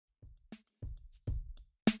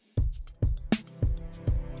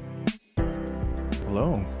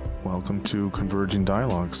Hello, welcome to Converging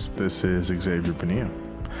Dialogues. This is Xavier Bonilla.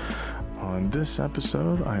 On this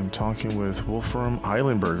episode, I'm talking with Wolfram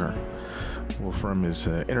Eilenberger. Wolfram is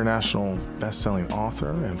an international best-selling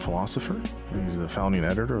author and philosopher. He's the founding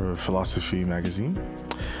editor of Philosophy magazine.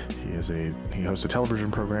 He hosts a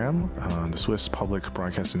television program on the Swiss Public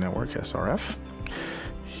Broadcasting Network, SRF.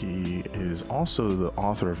 He is also the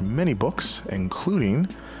author of many books, including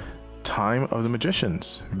Time of the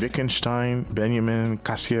Magicians, Wittgenstein, Benjamin,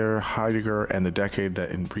 Cassirer, Heidegger, and the Decade that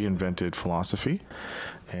Reinvented Philosophy.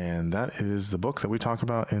 And that is the book that we talk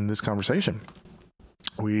about in this conversation.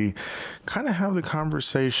 We kind of have the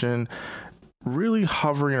conversation really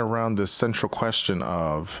hovering around this central question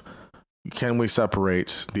of, can we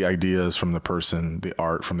separate the ideas from the person, the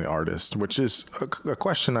art from the artist, which is a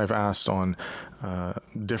question I've asked on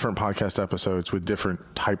different podcast episodes with different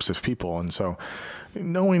types of people. And so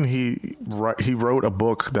knowing he wrote a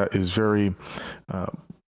book that is very,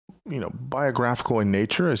 biographical in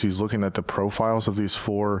nature as he's looking at the profiles of these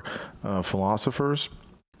four philosophers,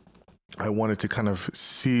 I wanted to kind of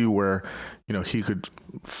see where, he could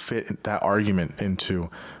fit that argument into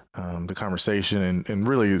the conversation, and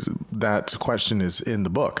really that question is in the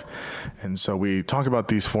book. And so we talk about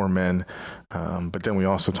these four men, but then we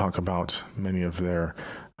also talk about many of their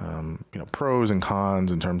pros and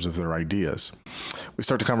cons in terms of their ideas. We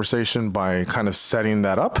start the conversation by kind of setting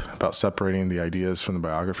that up about separating the ideas from the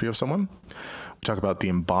biography of someone. We talk about the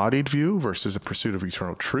embodied view versus a pursuit of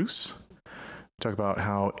eternal truths. We talk about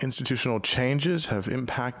how institutional changes have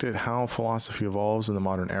impacted how philosophy evolves in the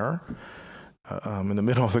modern era. In the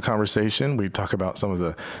middle of the conversation, we talk about some of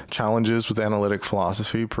the challenges with analytic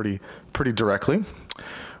philosophy pretty directly.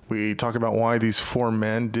 We talk about why these four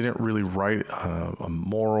men didn't really write a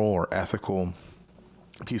moral or ethical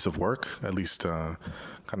piece of work, at least kind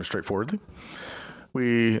of straightforwardly.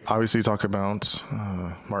 We obviously talk about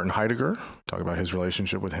Martin Heidegger, talk about his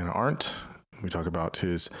relationship with Hannah Arendt. We talk about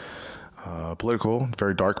his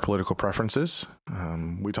very dark political preferences.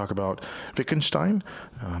 We talk about Wittgenstein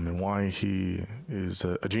and why he is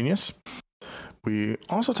a genius. We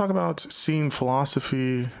also talk about seeing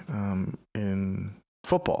philosophy in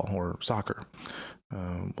football or soccer.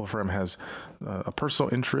 Wolfram has a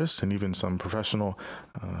personal interest and even some professional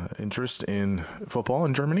interest in football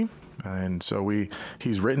in Germany. And so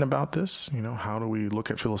he's written about this, how do we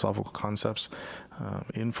look at philosophical concepts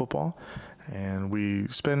in football? And we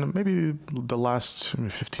spend maybe the last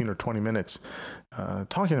 15 or 20 minutes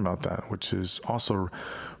talking about that, which is also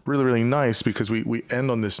really, really nice because we end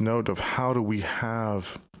on this note of how do we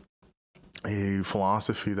have a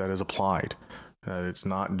philosophy that is applied, that it's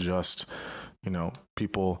not just,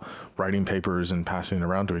 people writing papers and passing it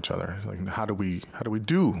around to each other. Like, how do we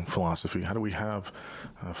do philosophy? How do we have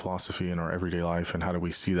philosophy in our everyday life, and how do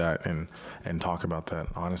we see that and talk about that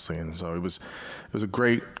honestly? And so it was a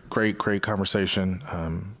great conversation.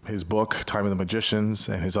 His book, Time of the Magicians,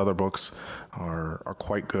 and his other books are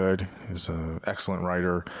quite good. He's an excellent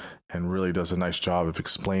writer and really does a nice job of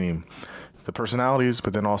explaining the personalities,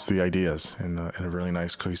 but then also the ideas in a really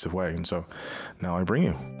nice, cohesive way. And so now I bring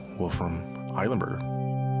you Wolfram Eilenberger.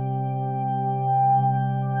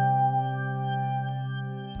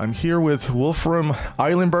 I'm here with Wolfram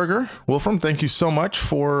Eilenberger. Wolfram, thank you so much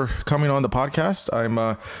for coming on the podcast.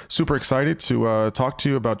 I'm super excited to talk to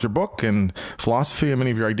you about your book and philosophy and many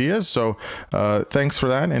of your ideas. So thanks for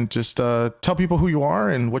that. And just tell people who you are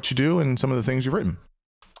and what you do and some of the things you've written.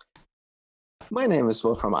 My name is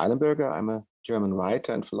Wolfram Eilenberger. I'm a German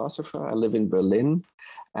writer and philosopher. I live in Berlin.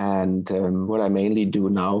 And what I mainly do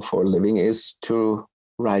now for a living is to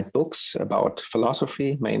write books about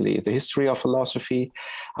philosophy, mainly the history of philosophy.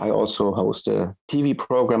 I also host a TV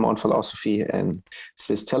program on philosophy and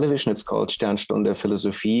Swiss television. It's called Sternstunde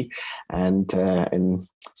Philosophie. And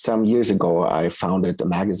some years ago, I founded a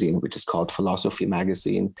magazine, which is called Philosophy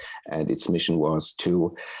Magazine. And its mission was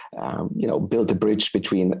to, build a bridge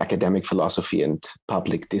between academic philosophy and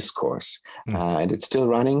public discourse. And it's still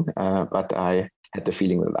running, but I had the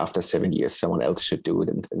feeling that after 7 years, someone else should do it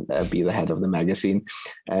and be the head of the magazine.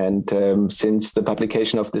 And since the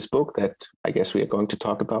publication of this book that I guess we are going to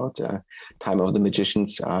talk about, Time of the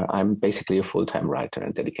Magicians, I'm basically a full-time writer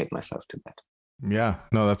and dedicate myself to that. Yeah,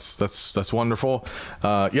 no, that's wonderful.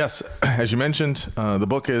 Yes, as you mentioned, the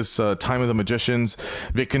book is Time of the Magicians,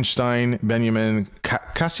 Wittgenstein, Benjamin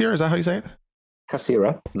Cassirer, is that how you say it?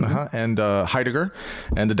 Cassirer. Mm-hmm. And Heidegger,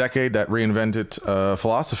 and the decade that reinvented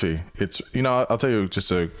philosophy. It's, I'll tell you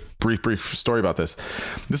just a brief story about this.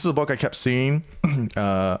 This is a book I kept seeing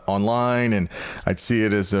online, and I'd see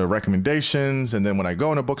it as recommendations. And then when I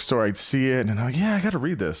go in a bookstore, I'd see it and I got to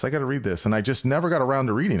read this. And I just never got around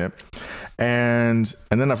to reading it. And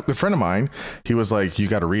then a friend of mine, he was like, you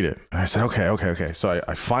got to read it. And I said, okay. So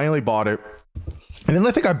I finally bought it. And then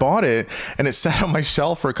I think I bought it and it sat on my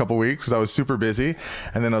shelf for a couple of weeks because I was super busy.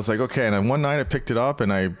 And then I was like, okay. And then one night I picked it up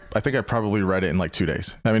and I think I probably read it in like 2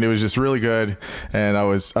 days. I mean, it was just really good. And I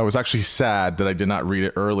was actually sad that I did not read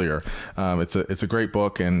it earlier. It's a great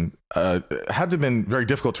book, and it had to have been very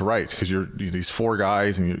difficult to write because you're these four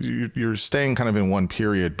guys and you're staying kind of in one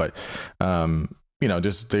period, but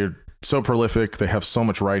just they're so prolific. They have so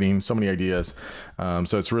much writing, so many ideas.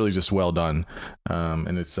 So it's really just well done.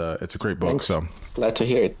 And it's a great book. Thanks. So Glad to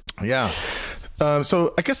hear it. Yeah.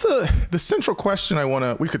 So I guess the central question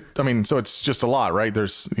so it's just a lot, right?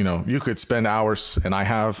 There's, you could spend hours, and I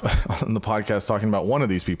have on the podcast talking about one of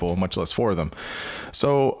these people, much less four of them.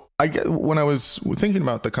 So when I was thinking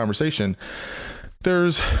about the conversation,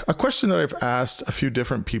 there's a question that I've asked a few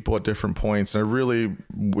different people at different points. And I really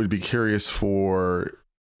would be curious for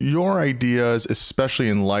your ideas, especially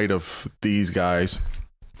in light of these guys,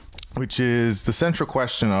 which is the central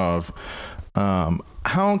question of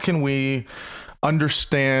how can we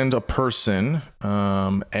understand a person,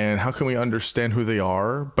 and how can we understand who they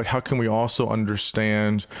are, but how can we also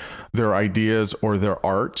understand their ideas or their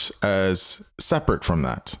art as separate from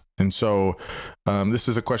that? And so this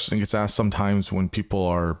is a question that gets asked sometimes when people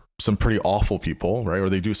are some pretty awful people, right? Or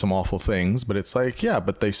they do some awful things, but it's like, yeah,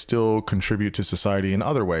 but they still contribute to society in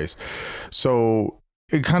other ways. So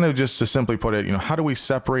it kind of, just to simply put it, how do we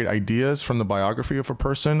separate ideas from the biography of a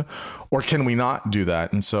person, or can we not do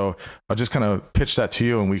that? And so I'll just kind of pitch that to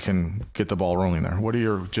you and we can get the ball rolling there. What are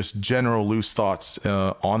your just general loose thoughts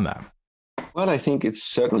on that? Well, I think it's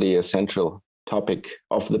certainly a central topic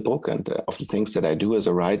of the book and of the things that I do as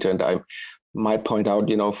a writer. And I might point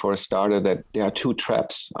out, for a starter, that there are two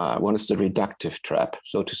traps. One is the reductive trap,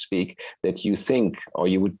 so to speak, that you think, or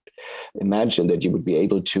you would imagine that you would be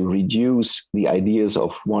able to reduce the ideas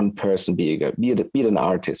of one person, be it an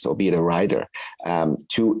artist or be it a writer,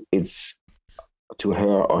 to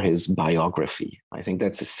her or his biography. I think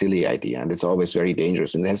that's a silly idea, and it's always very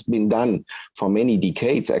dangerous. And it has been done for many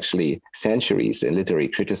decades, actually centuries, in literary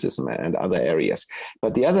criticism and other areas.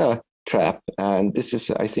 But the other trap, and this is,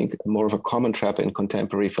 I think, more of a common trap in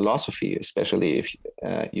contemporary philosophy, especially if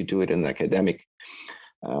you do it in an academic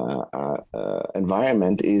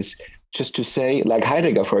environment, is just to say, like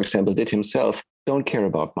Heidegger, for example, did himself, don't care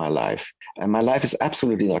about my life. And my life is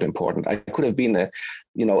absolutely not important. I could have been a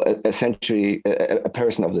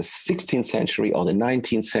person of the 16th century or the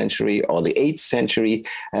 19th century or the 8th century.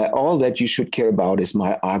 All that you should care about is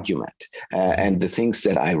my argument and the things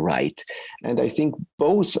that I write. And I think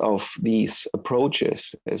both of these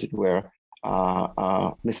approaches, as it were,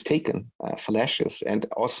 are mistaken, fallacious, and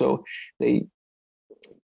also they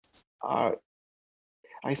are,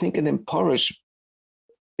 I think,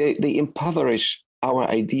 they impoverish our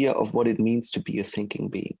idea of what it means to be a thinking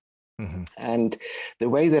being. Mm-hmm. And the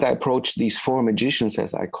way that I approach these four magicians,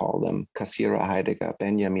 as I call them, Cassirer, Heidegger,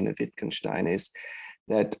 Benjamin, and Wittgenstein, is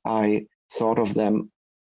that I thought of them,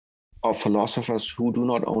 of philosophers who do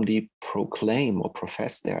not only proclaim or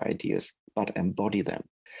profess their ideas, but embody them.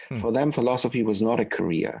 For them, philosophy was not a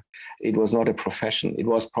career. It was not a profession. It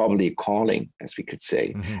was probably a calling, as we could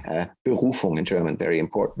say. Berufung in German, very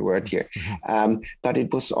important word here. But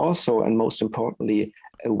it was also, and most importantly,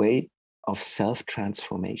 a way of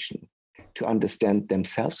self-transformation, to understand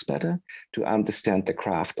themselves better, to understand the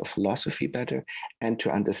craft of philosophy better, and to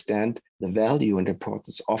understand the value and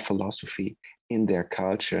importance of philosophy in their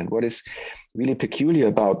culture. And what is really peculiar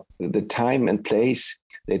about the time and place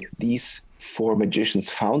that these four magicians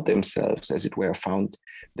found themselves, as it were, found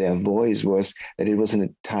their voice, was that it was in a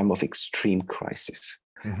time of extreme crisis.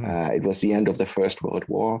 It was the end of the First World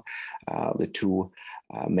War. The two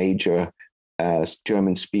major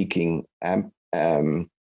German-speaking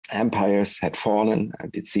empires had fallen,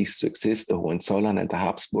 did cease to exist, the Hohenzollern and the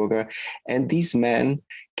Habsburger. And these men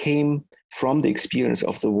came from the experience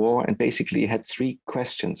of the war and basically had three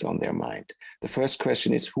questions on their mind. The first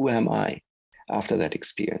question is, who am I after that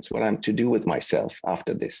experience? What I'm to do with myself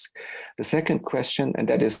after this? The second question, and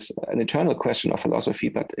that is an eternal question of philosophy,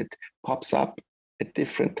 but it pops up at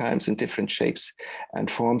different times in different shapes and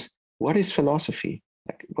forms. What is philosophy?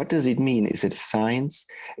 Like, what does it mean? Is it a science?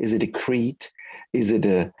 Is it a creed? Is it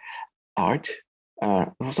a art?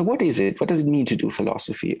 So what is it? What does it mean to do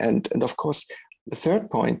philosophy? And of course, the third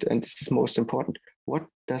point, and this is most important, what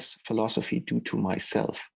does philosophy do to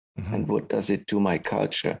myself? And what does it do my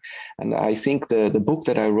culture? And I think the book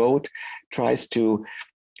that I wrote tries to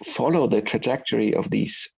follow the trajectory of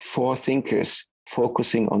these four thinkers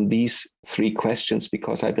focusing on these three questions,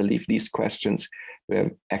 because I believe these questions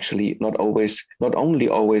were actually not only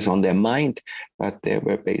always on their mind, but they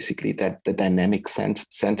were basically the dynamic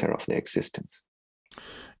center of their existence.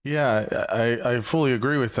 Yeah, I fully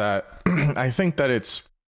agree with that. I think that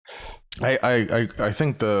I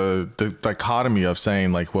think the dichotomy of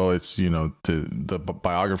saying like, well, it's, the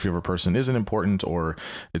biography of a person isn't important or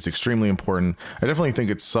it's extremely important. I definitely think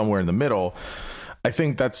it's somewhere in the middle. I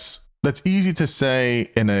think that's easy to say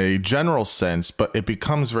in a general sense, but it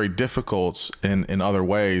becomes very difficult in other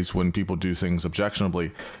ways when people do things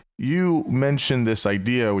objectionably. You mentioned this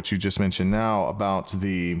idea, which you just mentioned now, about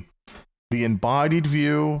the embodied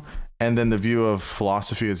view, and then the view of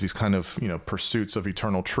philosophy as these kind of, pursuits of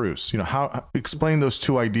eternal truths. How explain those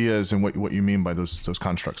two ideas and what you mean by those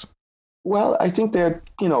constructs. Well, I think there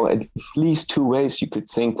are, at least two ways you could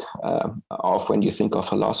think of when you think of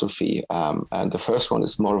philosophy. And the first one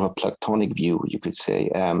is more of a Platonic view, you could say.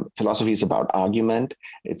 Philosophy is about argument.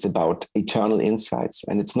 It's about eternal insights.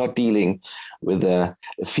 And it's not dealing with the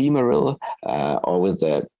ephemeral or with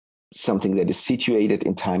something that is situated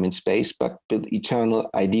in time and space, but with eternal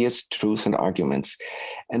ideas, truths, and arguments.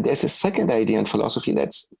 And there's a second idea in philosophy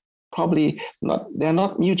that's probably they're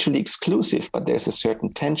not mutually exclusive, but there's a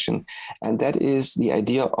certain tension. And that is the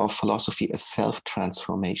idea of philosophy as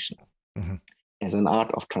self-transformation, as an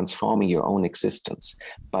art of transforming your own existence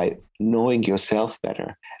by knowing yourself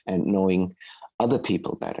better and knowing other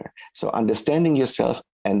people better. So understanding yourself,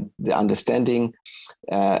 and the understanding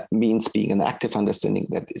means being an active understanding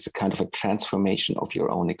that is a kind of a transformation of your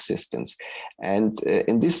own existence. And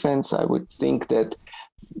in this sense, I would think that,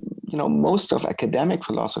 most of academic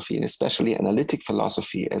philosophy, and especially analytic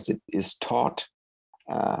philosophy as it is taught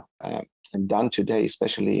and done today,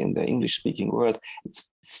 especially in the English-speaking world, it's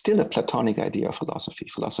still a Platonic idea of philosophy.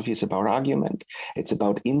 Philosophy is about argument. It's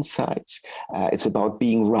about insights. It's about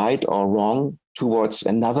being right or wrong towards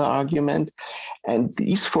another argument. And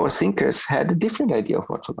these four thinkers had a different idea of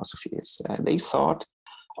what philosophy is. They thought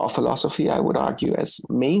of philosophy, I would argue, as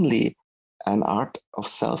mainly an art of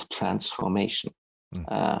self-transformation.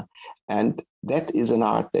 And that is an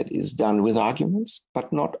art that is done with arguments,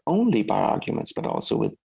 but not only by arguments, but also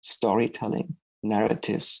with storytelling,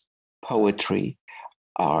 narratives, poetry,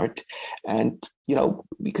 art. And,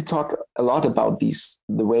 we could talk a lot about the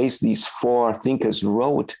ways these four thinkers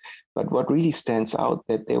wrote, but what really stands out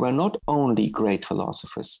that they were not only great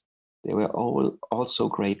philosophers, they were also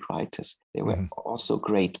great writers. They were also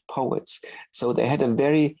great poets. So they had a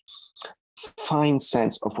very fine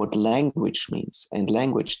sense of what language means and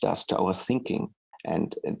language does to our thinking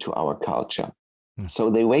and to our culture. So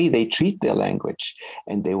the way they treat their language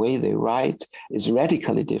and the way they write is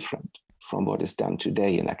radically different from what is done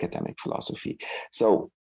today in academic philosophy. So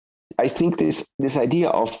I think this idea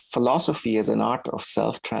of philosophy as an art of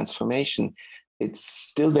self-transformation, it's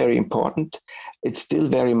still very important. It's still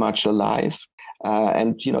very much alive.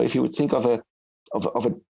 And if you would think of a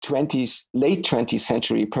late 20th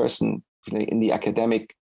century person in the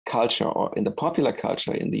academic culture or in the popular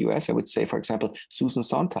culture in the US, I would say, for example, Susan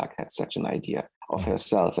Sontag had such an idea of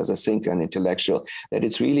herself as a thinker and intellectual, that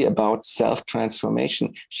it's really about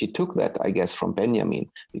self-transformation. She took that, I guess, from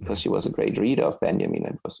Benjamin, because she was a great reader of Benjamin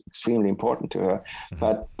and it was extremely important to her.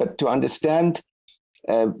 But to understand,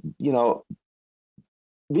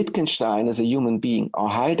 Wittgenstein as a human being, or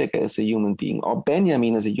Heidegger as a human being, or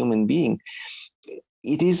Benjamin as a human being,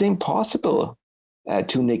 it is impossible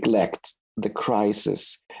to neglect the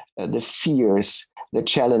crisis, the fears, the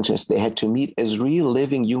challenges they had to meet as real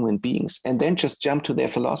living human beings, and then just jump to their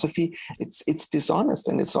philosophy. It's dishonest,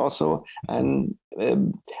 and it's also a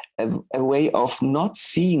way of not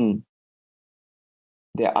seeing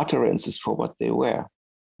their utterances for what they were.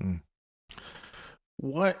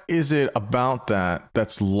 What is it about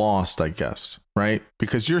that's lost, I guess, right?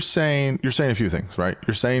 Because you're saying a few things, right?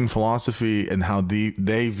 You're saying philosophy and how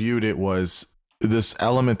they viewed it was this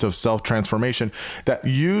element of self-transformation that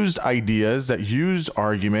used ideas, that used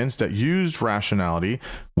arguments, that used rationality,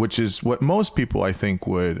 which is what most people, I think,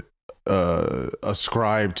 would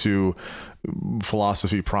ascribe to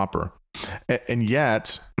philosophy proper. And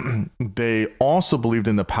yet they also believed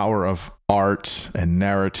in the power of art and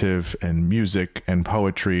narrative and music and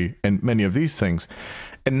poetry and many of these things.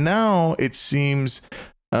 And now it seems,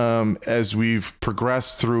 as we've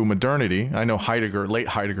progressed through modernity, I know late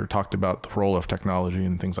Heidegger talked about the role of technology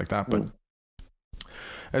and things like that, but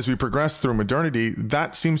as we progress through modernity,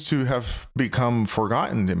 that seems to have become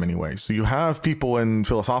forgotten in many ways. So you have people in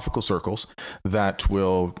philosophical circles that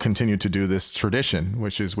will continue to do this tradition,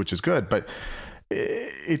 which is good. But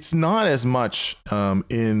it's not as much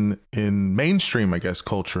in mainstream, I guess,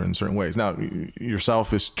 culture in certain ways. Now,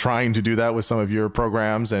 yourself is trying to do that with some of your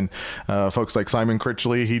programs, and folks like Simon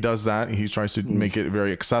Critchley, he does that. He tries to make it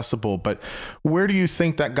very accessible. But where do you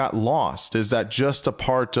think that got lost? Is that just a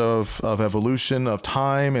part of evolution of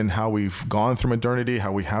time and how we've gone through modernity,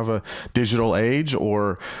 how we have a digital age,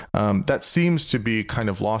 or that seems to be kind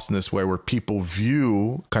of lost in this way where people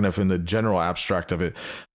view, kind of in the general abstract of it,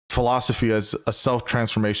 philosophy as a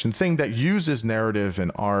self-transformation thing that uses narrative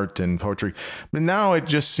and art and poetry. But now it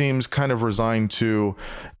just seems kind of resigned to,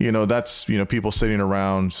 that's, people sitting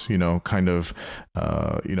around, kind of,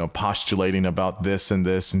 postulating about this and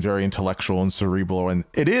very intellectual and cerebral. And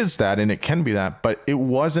it is that, and it can be that, but it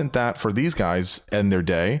wasn't that for these guys in their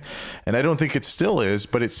day. And I don't think it still is,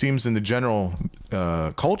 but it seems in the general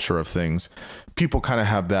culture of things, people kind of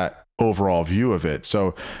have that overall view of it.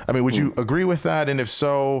 So, I mean, would you agree with that? And if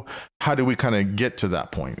so, how do we kind of get to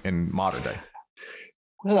that point in modern day?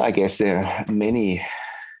 Well, I guess there are many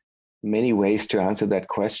ways to answer that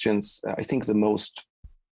question. I think the most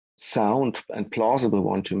sound and plausible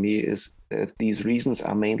one to me is that these reasons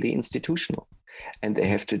are mainly institutional, and they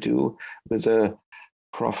have to do with a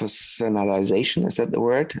professionalization. Is that the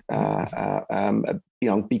word?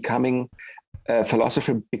 Becoming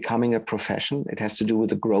philosophy becoming a profession. It has to do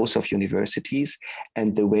with the growth of universities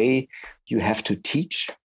and the way you have to teach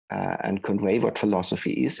and convey what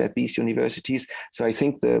philosophy is at these universities. So I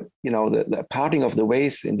think the parting of the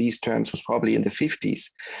ways in these terms was probably in the 50s,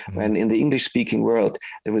 when in the English-speaking world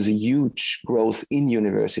there was a huge growth in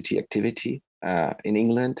university activity. In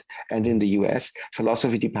England and in the US,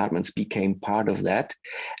 philosophy departments became part of that.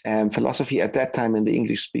 And philosophy at that time in the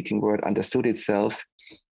English-speaking world understood itself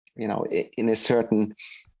in a certain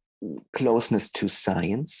closeness to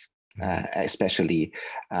science, especially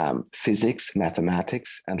physics,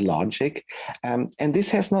 mathematics, and logic. And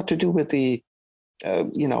this has not to do with the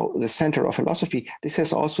center of philosophy. This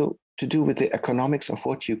has also to do with the economics of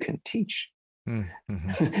what you can teach.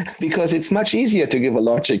 Because it's much easier to give a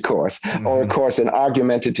logic course or a course in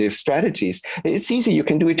argumentative strategies. It's easy. You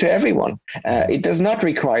can do it to everyone. It does not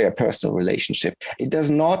require a personal relationship. It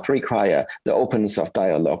does not require the openness of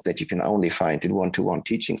dialogue that you can only find in one-to-one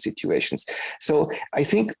teaching situations. So I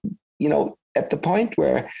think, at the point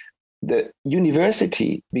where the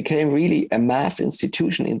university became really a mass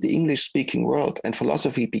institution in the English-speaking world and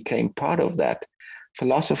philosophy became part of that,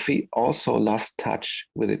 philosophy also lost touch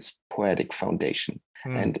with its poetic foundation,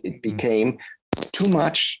 and it became too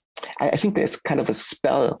much. I think there's kind of a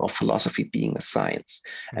spell of philosophy being a science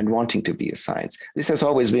and wanting to be a science. This has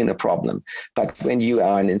always been a problem. But when you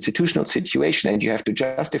are in an institutional situation and you have to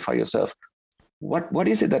justify yourself, what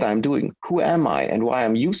is it that I'm doing? Who am I and why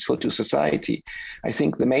I'm useful to society? I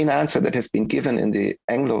think the main answer that has been given in the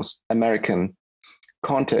Anglo-American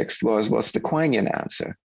context was the Quinean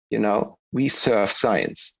answer. We serve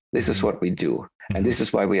science. This is what we do. And this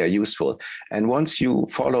is why we are useful. And once you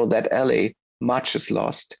follow that alley, much is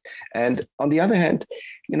lost. And on the other hand,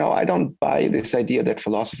 I don't buy this idea that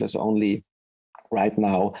philosophers only right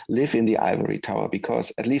now live in the ivory tower,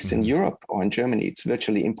 because at least in Europe or in Germany, it's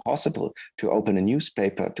virtually impossible to open a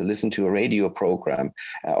newspaper, to listen to a radio program,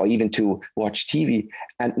 or even to watch TV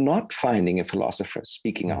and not finding a philosopher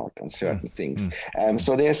speaking out on certain things.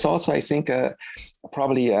 So there's also, I think,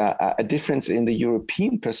 probably a difference in the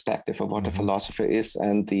European perspective of what a philosopher is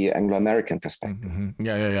and the Anglo-American perspective.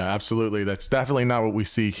 Yeah, absolutely. That's definitely not what we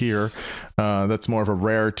see here. That's more of a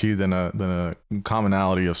rarity than a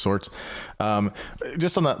commonality of sorts.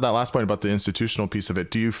 Just on that last point about the institutional piece of it,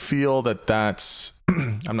 do you feel that that's,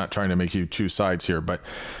 I'm not trying to make you choose sides here, but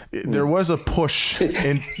there was a push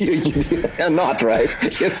in You're not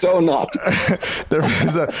right. You're so not. there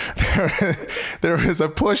was a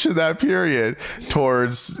push in that period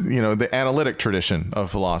towards, the analytic tradition of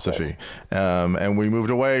philosophy. Yes. And we moved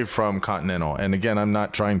away from continental. And again, I'm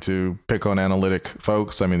not trying to pick on analytic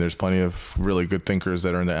folks. I mean, there's plenty of really good thinkers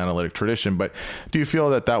that are in the analytic tradition, but do you feel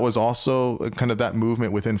that was also kind of that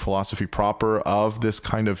movement within philosophy proper of this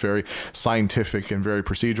kind of very scientific and very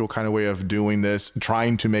procedural kind of way of doing this,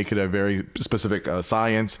 trying to make it a very specific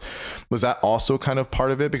science? Was that also kind of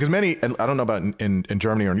part of it? Because many, and I don't know about in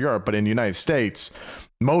Germany or in Europe, but in the United States,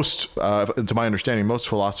 most, to my understanding, most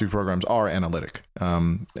philosophy programs are analytic.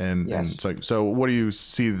 And so what do you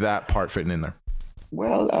see that part fitting in there?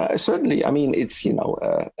 Well, certainly. I mean, it's,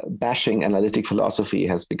 bashing analytic philosophy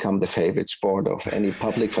has become the favorite sport of any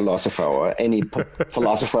public philosopher or any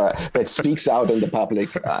philosopher that speaks out in the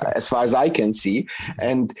public, as far as I can see.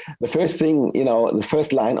 And the first thing, the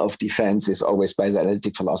first line of defense is always by the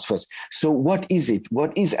analytic philosophers. So what is it?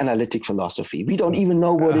 What is analytic philosophy? We don't even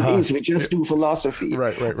know what it is. We just do philosophy.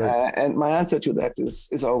 Right. And my answer to that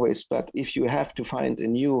is always, but if you have to find a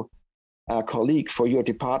new colleague for your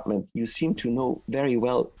department, you seem to know very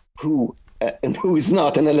well who and who is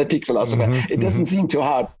not an analytic philosopher. It doesn't seem too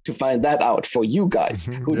hard to find that out for you guys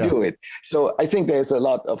who do it. So I think there's a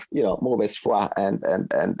lot of mauvaise foi and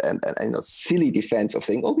silly defense of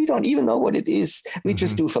saying, oh, we don't even know what it is. We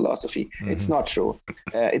just do philosophy. It's not true.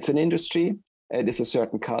 It's an industry. It is a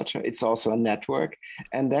certain culture. It's also a network,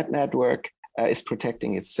 and that network is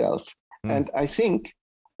protecting itself. And I think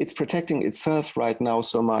it's protecting itself right now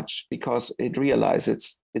so much because it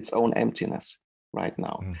realizes its own emptiness right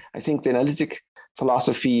now. I think the analytic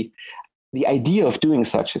philosophy, the idea of doing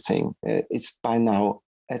such a thing, it's by now,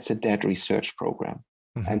 it's a dead research program.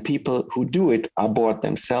 And people who do it are bored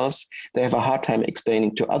themselves. They have a hard time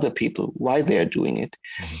explaining to other people why they're doing it.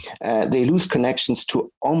 They lose connections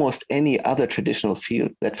to almost any other traditional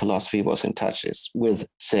field that philosophy was in touch with,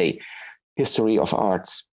 say, history of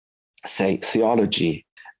arts, say, theology,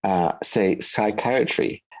 say,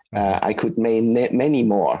 psychiatry. I could name many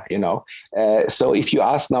more, So if you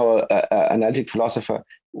ask now an analytic philosopher,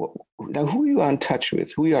 now who you are in touch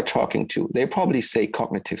with, who you are talking to, they probably say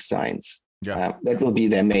cognitive science. That will be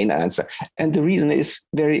their main answer. And the reason is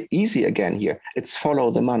very easy again here. It's follow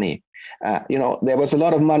the money. There was a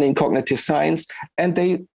lot of money in cognitive science, and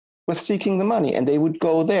they were seeking the money, and they would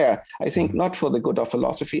go there. I think not for the good of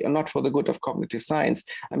philosophy and not for the good of cognitive science.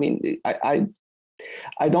 I mean,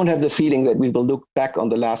 I don't have the feeling that we will look back on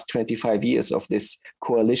the last 25 years of this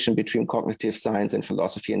coalition between cognitive science and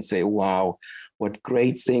philosophy and say, wow, what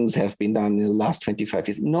great things have been done in the last 25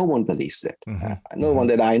 years. No one believes that. No one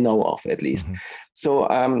that I know of, at least. So,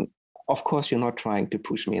 of course, you're not trying to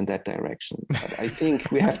push me in that direction. But I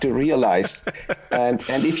think we have to realize, and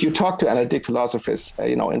if you talk to analytic philosophers,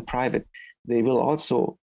 in private, they will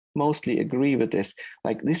also mostly agree with this.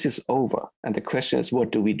 Like, this is over. And the question is,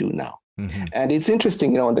 what do we do now? And it's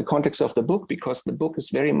interesting, in the context of the book, because the book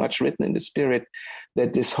is very much written in the spirit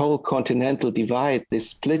that this whole continental divide,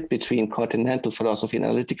 this split between continental philosophy and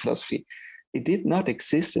analytic philosophy, it did not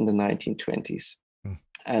exist in the 1920s.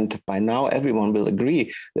 And by now, everyone will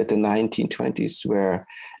agree that the 1920s were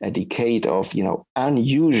a decade of,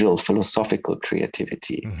 unusual philosophical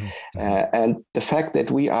creativity. And the fact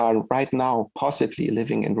that we are right now possibly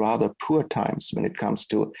living in rather poor times when it comes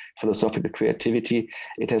to philosophical creativity,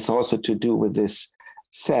 it has also to do with this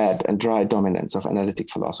sad and dry dominance of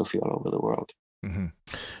analytic philosophy all over the world.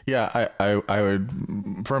 Yeah, I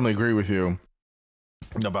would firmly agree with you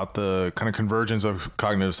about the kind of convergence of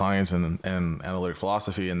cognitive science and analytic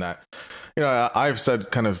philosophy, and that, I've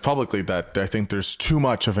said kind of publicly that I think there's too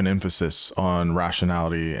much of an emphasis on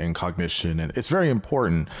rationality and cognition, and it's very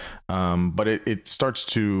important, but it starts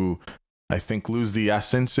to, I think, lose the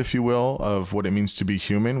essence, if you will, of what it means to be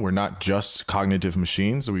human. We're not just cognitive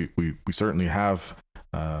machines. We certainly have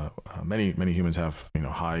many humans have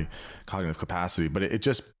high cognitive capacity, but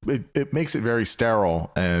it makes it very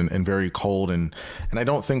sterile and very cold and I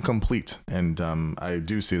don't think complete. And I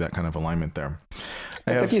do see that kind of alignment there.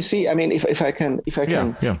 But you see, I mean, if I can,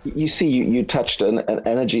 you see, you touched an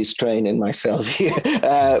energy strain in myself here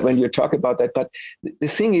when you talk about that. But the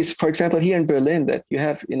thing is, for example, here in Berlin, that you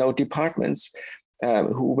have departments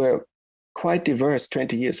who were quite diverse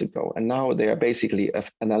 20 years ago, and now they are basically an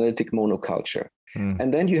analytic monoculture.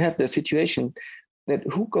 And then you have the situation that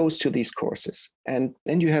who goes to these courses? And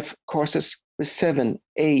then you have courses with 7,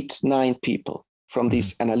 8, 9 people from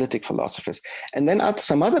these analytic philosophers. And then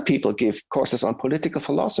some other people give courses on political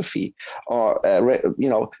philosophy or,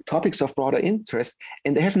 topics of broader interest.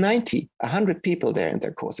 And they have 90, 100 people there in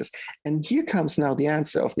their courses. And here comes now the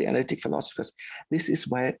answer of the analytic philosophers. This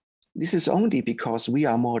is only because we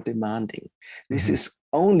are more demanding. This is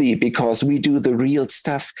only because we do the real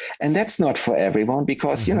stuff. And that's not for everyone,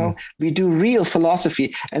 because, we do real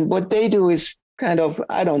philosophy. And what they do is kind of,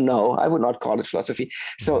 I don't know, I would not call it philosophy.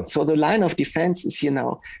 So the line of defense is,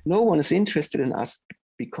 no one is interested in us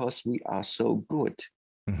because we are so good.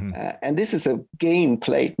 And this is a game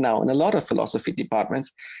played now in a lot of philosophy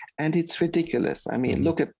departments. And it's ridiculous. I mean,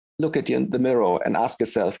 look at you in the mirror and ask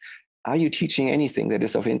yourself, are you teaching anything that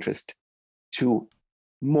is of interest to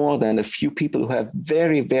more than a few people who have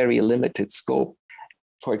very, very limited scope,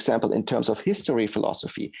 for example, in terms of history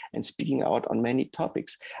philosophy and speaking out on many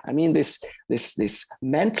topics? I mean, this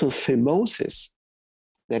mental phimosis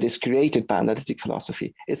that is created by analytic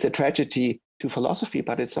philosophy. It's a tragedy to philosophy,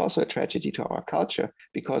 but it's also a tragedy to our culture,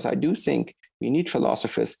 because I do think we need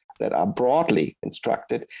philosophers that are broadly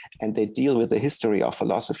instructed and they deal with the history of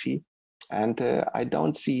philosophy. And I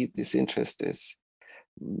don't see this interest is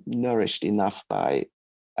nourished enough by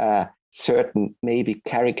a certain maybe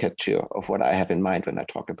caricature of what I have in mind when I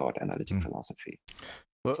talk about analytic philosophy.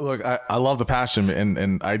 Look, I love the passion,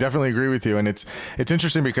 and I definitely agree with you. And it's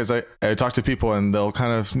interesting because I talk to people and they'll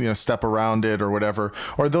kind of, you know, step around it or whatever,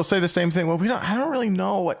 or they'll say the same thing. Well, I don't really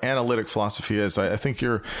know what analytic philosophy is. I think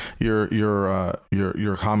your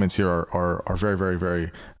comments here are very, very,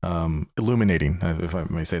 very illuminating, if I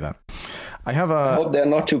may say that. I hope they're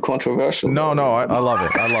not too controversial. No, I love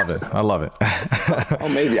it. I love it. Oh,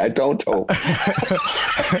 maybe I don't hope.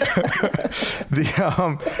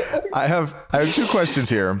 I have two questions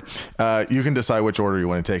here. You can decide which order you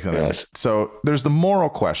want to take them in. So there's the moral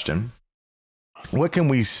question. What can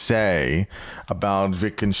we say about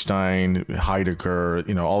Wittgenstein, Heidegger,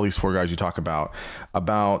 you know, all these four guys you talk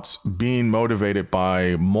about being motivated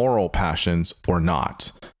by moral passions or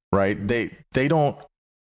not, right? They don't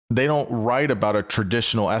write about a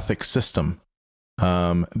traditional ethics system.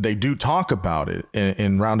 They do talk about it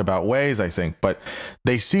in roundabout ways, I think, but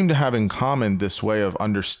they seem to have in common this way of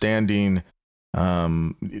understanding,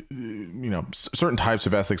 you know, certain types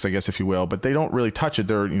of ethics, I guess, if you will, but they don't really touch it.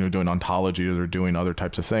 They're, you know, doing ontology, or they're doing other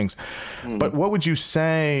types of things. But what would you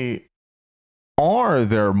say are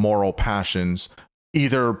their moral passions,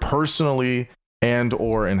 either personally and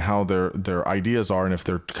or in how their ideas are, and if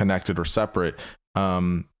they're connected or separate?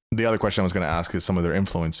 The other question I was going to ask is some of their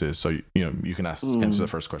influences. So, you know, you can answer the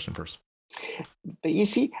first question first. But you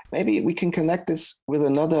see, maybe we can connect this with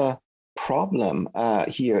another problem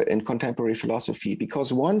here in contemporary philosophy,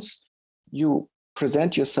 because once you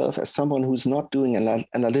present yourself as someone who's not doing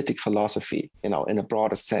analytic philosophy, you know, in a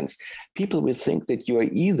broader sense, people will think that you are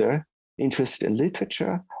either interested in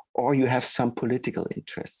literature or you have some political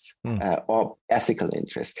interests or ethical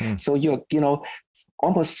interests. So you're, you know,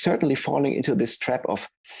 almost certainly falling into this trap of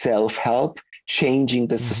self-help, changing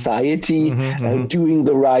the society, doing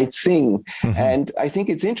the right thing. And I think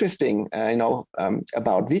it's interesting, you know,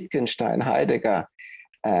 about Wittgenstein, Heidegger,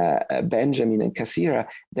 Benjamin and Cassirer,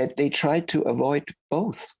 that they tried to avoid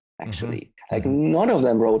both, actually. Like none of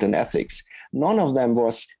them wrote in ethics. None of them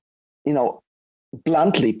was, you know,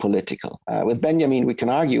 bluntly political. With Benjamin, we can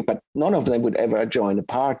argue, but none of them would ever join a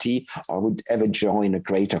party or would ever join a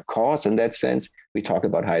greater cause. In that sense, we talk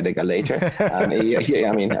about Heidegger later. I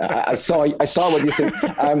mean, I saw what you said,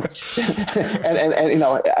 and you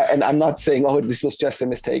know, and I'm not saying, oh, this was just a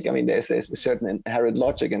mistake. I mean, there's a certain inherent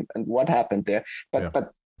logic and what happened there,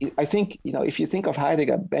 but I think, you know, if you think of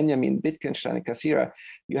Heidegger, Benjamin, Wittgenstein, and Cassirer,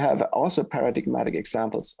 you have also paradigmatic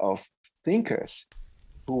examples of thinkers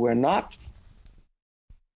who were not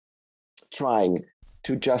trying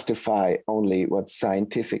to justify only what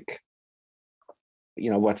scientific, you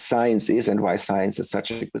know, what science is and why science is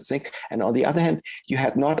such a good thing. And on the other hand, you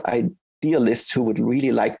had not idealists who would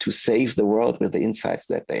really like to save the world with the insights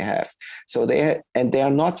that they have. So they are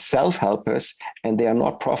not self-helpers, and they are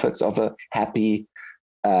not prophets of a happy,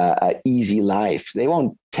 easy life. They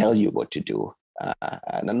won't tell you what to do.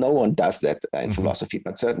 And no one does that in philosophy,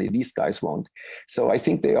 but certainly these guys won't. So I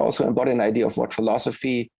think they also embody an idea of what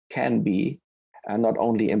philosophy can be, and not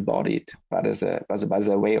only embodied, but as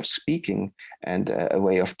a way of speaking and a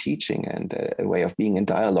way of teaching and a way of being in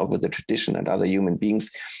dialogue with the tradition and other human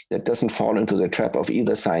beings that doesn't fall into the trap of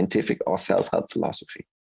either scientific or self-help philosophy.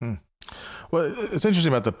 Well, it's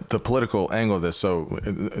interesting about the political angle of this. So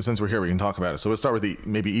since we're here, we can talk about it. So let's start with the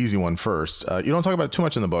maybe easy one first. You don't talk about it too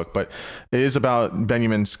much in the book, but it is about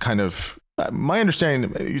Benjamin's kind of, my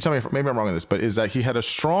understanding, you tell me if maybe I'm wrong on this, but is that he had a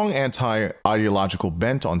strong anti-ideological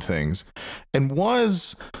bent on things and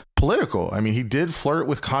was political. I mean, he did flirt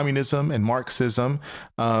with communism and Marxism,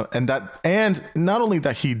 and not only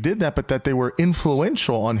that he did that, but that they were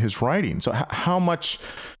influential on his writing. So how much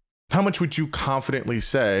would you confidently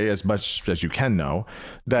say, as much as you can know,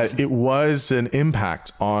 that it was an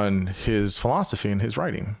impact on his philosophy and his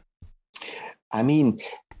writing? I mean,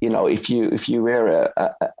 you know, if you were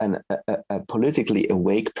a politically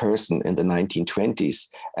awake person in the 1920s,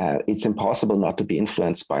 it's impossible not to be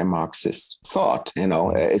influenced by Marxist thought. You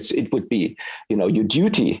know, it would be, you know, your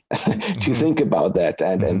duty to think about that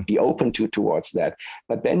and be open towards that.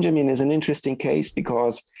 But Benjamin is an interesting case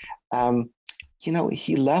because, you know,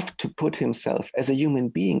 he loved to put himself as a human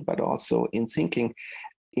being, but also in thinking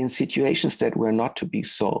in situations that were not to be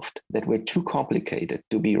solved, that were too complicated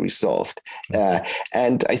to be resolved.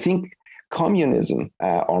 And I think communism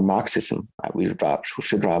or Marxism, we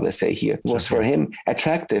should rather say here, was for him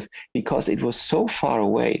attractive because it was so far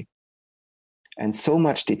away and so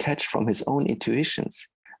much detached from his own intuitions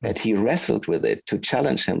that he wrestled with it to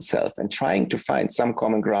challenge himself and trying to find some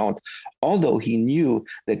common ground, although he knew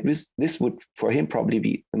that this would, for him, probably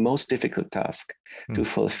be the most difficult task to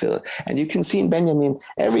fulfill. And you can see in Benjamin,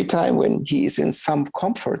 every time when he is in some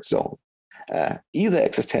comfort zone, either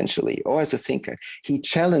existentially or as a thinker, he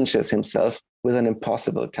challenges himself with an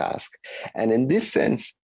impossible task. And in this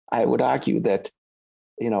sense, I would argue that,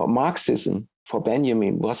 Marxism for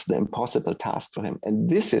Benjamin was the impossible task for him. And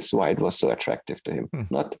this is why it was so attractive to him,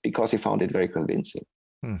 not because he found it very convincing.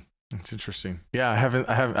 That's interesting. Yeah, I haven't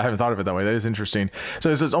thought of it that way. That is interesting. So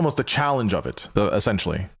it's almost the challenge of it,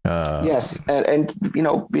 essentially. Yes. And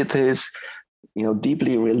with his,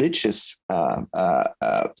 deeply religious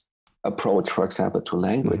approach, for example, to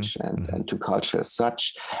language and to culture as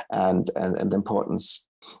such, and the importance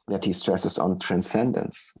that he stresses on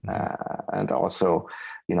transcendence, and also,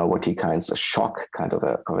 what he kinds of shock, kind of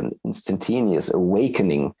an instantaneous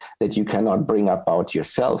awakening that you cannot bring about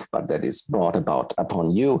yourself, but that is brought about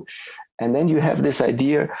upon you. And then you have this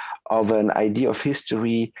idea of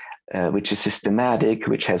history, which is systematic,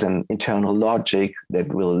 which has an internal logic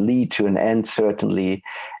that will lead to an end, certainly.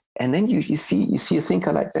 And then you see a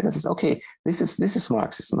thinker like that and says, okay, this is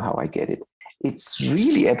Marxism, how I get it. It's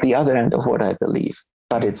really at the other end of what I believe,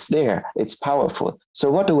 but it's there, it's powerful.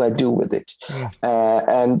 So what do I do with it?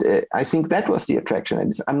 And I think that was the attraction.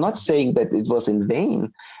 And I'm not saying that it was in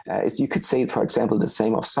vain. You could say, for example, the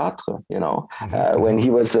same of Sartre, when he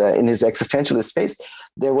was in his existentialist phase,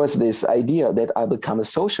 there was this idea that I become a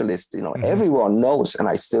socialist. Everyone knows, and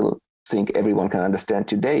I still think everyone can understand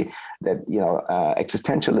today, that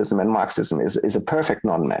existentialism and Marxism is a perfect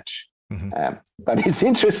non-match. But it's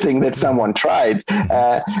interesting that someone tried.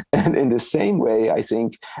 And in the same way, I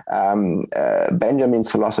think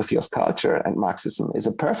Benjamin's philosophy of culture and Marxism is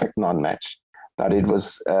a perfect non-match. But it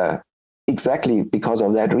was exactly because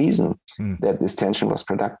of that reason that this tension was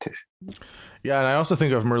productive. Yeah, and I also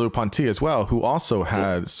think of Merleau-Ponty as well, who also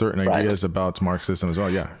had certain ideas about Marxism as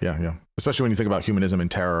well. Yeah. Especially when you think about humanism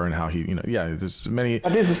and terror and how he, there's many.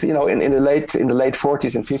 But this is, in the late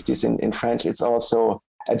 40s and 50s in French, it's also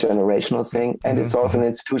a generational thing, and it's also an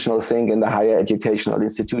institutional thing in the higher educational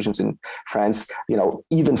institutions in France.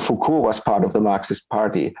 Even Foucault was part of the Marxist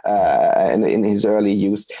Party in his early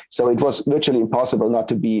youth, so it was virtually impossible not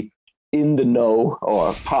to be in the know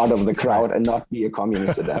or part of the crowd and not be a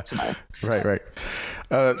communist at that time. Right.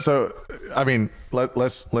 So, I mean,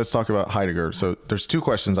 let's talk about Heidegger. So there's two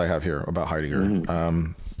questions I have here about Heidegger.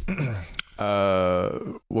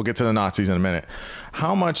 We'll get to the Nazis in a minute.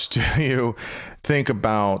 How much do you think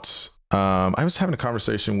about, I was having a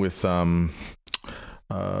conversation with Samantha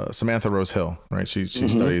Rose Hill, right? She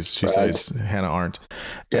studies Hannah Arendt.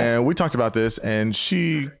 Yes. And we talked about this, and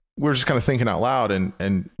we're just kind of thinking out loud,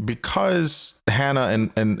 and because Hannah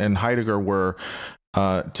and Heidegger were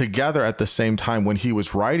together at the same time when he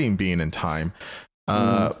was writing Being in Time,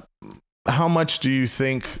 how much do you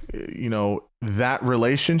think that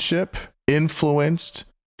relationship influenced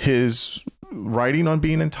his writing on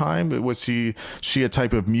Being in Time? Was she a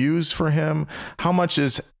type of muse for him? How much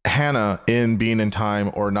is Hannah in Being in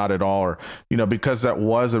Time, or not at all? Or because that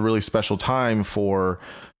was a really special time for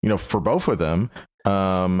both of them.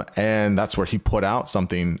 And that's where he put out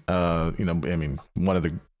something, one of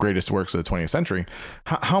the greatest works of the 20th century.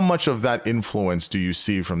 How much of that influence do you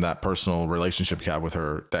see from that personal relationship you have with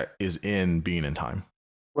her that is in Being in Time?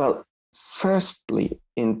 Well, firstly,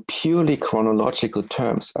 in purely chronological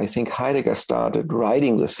terms, I think Heidegger started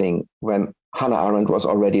writing the thing when Hannah Arendt was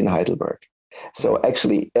already in Heidelberg. So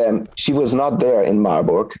actually, she was not there in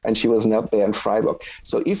Marburg, and she was not there in Freiburg.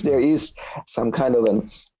 So if there is some kind of an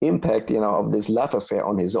impact, of this love affair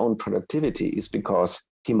on his own productivity, is because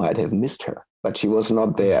he might have missed her, but she was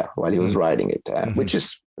not there while he was writing it, which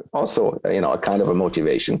is also, a kind of a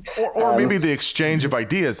motivation. Or maybe the exchange of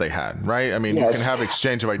ideas they had, right? I mean, yes. You can have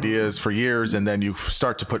exchange of ideas for years, and then you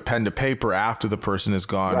start to put pen to paper after the person is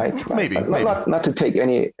gone. Right. Maybe. Not to take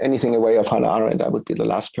anything away of Hannah Arendt. I would be the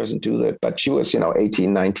last person to do that. But she was,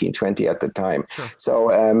 18, 19, 20 at the time. Sure.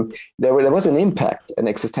 So there was an impact, an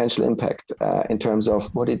existential impact in terms of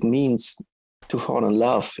what it means to fall in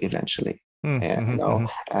love eventually,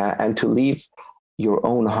 and to leave your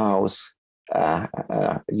own house,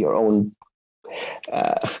 your own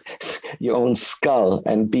skull,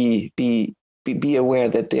 and be aware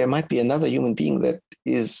that there might be another human being that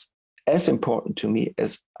is as important to me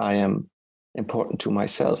as I am important to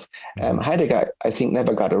myself. Heidegger, I think,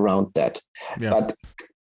 never got around that. Yeah. But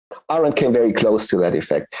Arendt came very close to that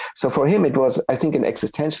effect. So for him, it was, I think, an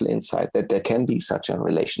existential insight that there can be such a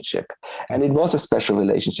relationship. And it was a special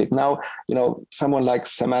relationship. Now, someone like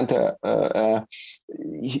Samantha,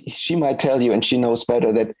 she might tell you, and she knows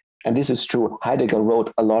better, that, and this is true, Heidegger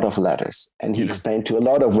wrote a lot of letters, and he explained to a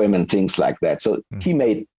lot of women things like that. So he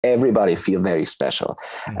made everybody feel very special.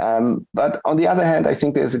 But on the other hand, I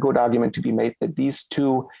think there's a good argument to be made that these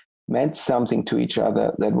two meant something to each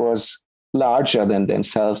other that was larger than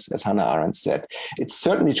themselves, as Hannah Arendt said. It's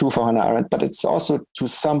certainly true for Hannah Arendt, but it's also to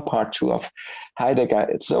some part true of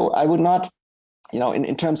Heidegger. So I would not,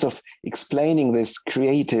 in terms of explaining this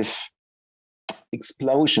creative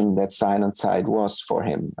explosion that Silent-Side was for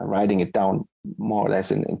him, writing it down more or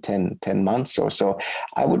less in 10 months or so,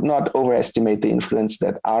 I would not overestimate the influence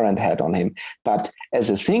that Arendt had on him. But as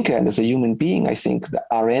a thinker and as a human being, I think the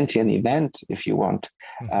Arendtian event, if you want,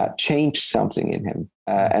 changed something in him.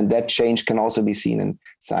 And that change can also be seen in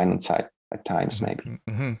Silent-Side at times, maybe.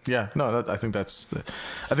 Yeah, no, I think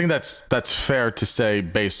that's fair to say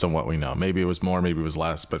based on what we know. Maybe it was more, maybe it was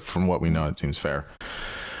less, but from what we know, it seems fair.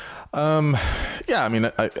 Yeah, I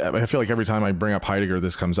mean, I feel like every time I bring up Heidegger,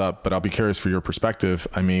 this comes up, but I'll be curious for your perspective.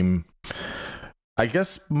 I mean, I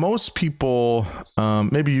guess most people,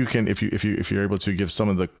 maybe you can, if you're able to give some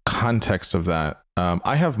of the context of that.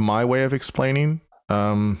 I have my way of explaining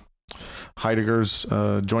Heidegger's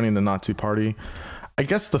joining the Nazi Party. I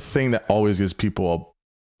guess the thing that always gives people,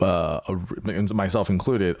 myself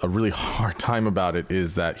included, a really hard time about it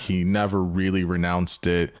is that he never really renounced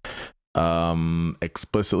it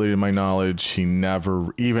explicitly, to my knowledge. He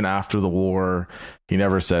never, even after the war, he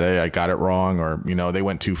never said, "Hey, I got it wrong," or they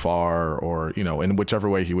went too far, or in whichever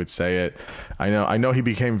way he would say it. I know he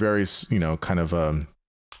became very kind of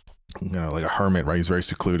like a hermit, right? He's very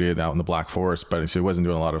secluded out in the Black Forest, but he wasn't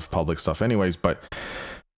doing a lot of public stuff anyways. But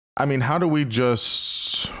I mean, how do we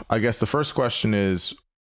I guess the first question is,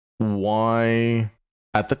 why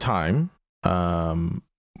at the time,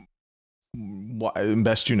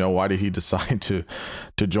 why did he decide to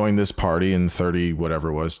join this party in 30, whatever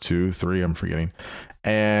it was, 2, 3, I'm forgetting.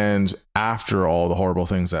 And after all the horrible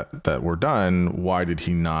things that were done, why did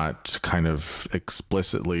he not kind of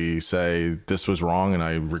explicitly say, this was wrong and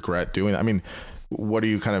I regret doing it? I mean, what do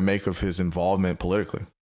you kind of make of his involvement politically?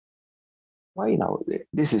 Well,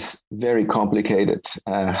 this is very complicated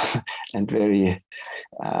and very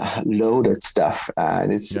loaded stuff.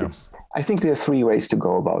 And I think there are 3 ways to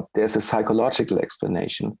go about it. There's a psychological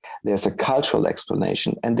explanation, there's a cultural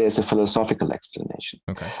explanation, and there's a philosophical explanation.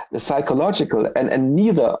 Okay. The psychological, and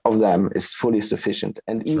neither of them is fully sufficient.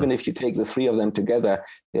 And even if you take the 3 of them together,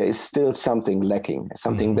 there is still something lacking,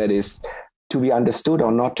 something that is to be understood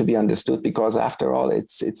or not to be understood, because after all,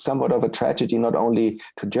 it's somewhat of a tragedy, not only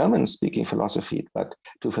to German-speaking philosophy, but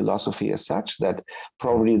to philosophy as such, that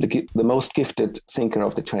probably the most gifted thinker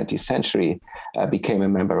of the 20th century became a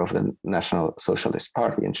member of the National Socialist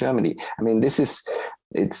Party in Germany. I mean, this is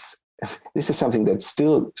something that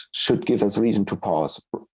still should give us reason to pause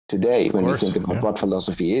today when we think about what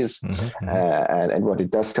philosophy is and what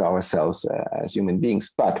it does to ourselves as human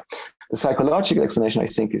beings. But the psychological explanation, I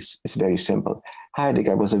think, is very simple.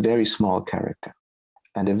 Heidegger was a very small character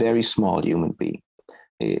and a very small human being.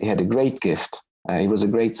 He had a great gift. He was a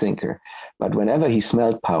great thinker. But whenever he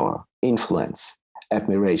smelled power, influence,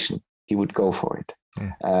 admiration, he would go for it.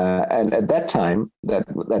 And at that time, that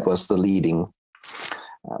was the leading,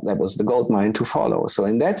 that was the gold mine to follow. So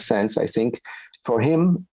in that sense, I think for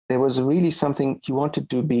him, there was really something he wanted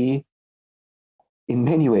to be, in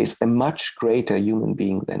many ways, a much greater human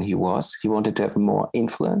being than he was. He wanted to have more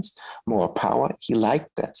influence, more power. He liked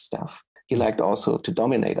that stuff. He liked also to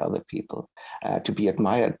dominate other people, to be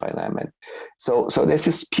admired by them. And so this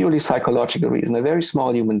is purely psychological reason, a very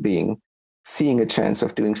small human being seeing a chance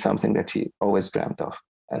of doing something that he always dreamt of.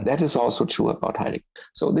 And that is also true about Heidegger.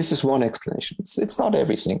 So this is one explanation. It's not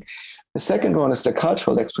everything. The second one is the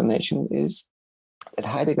cultural explanation, is that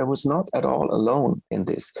Heidegger was not at all alone in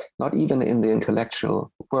this, not even in the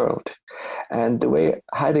intellectual world. And the way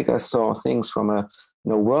Heidegger saw things from a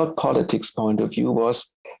world politics point of view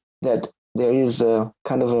was that there is a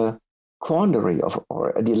kind of a quandary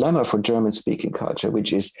or a dilemma for German-speaking culture,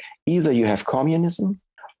 which is either you have communism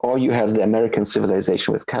or you have the American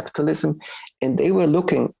civilization with capitalism. And they were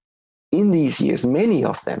looking in these years, many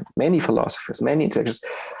of them, many philosophers, many intellectuals,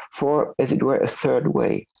 for, as it were, a third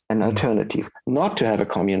way, an alternative, not to have a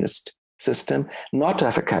communist system, not to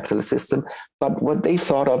have a capitalist system, but what they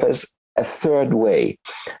thought of as a third way.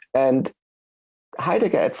 And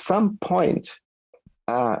Heidegger at some point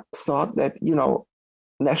thought that,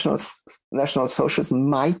 National National Socialism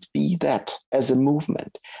might be that as a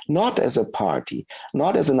movement, not as a party,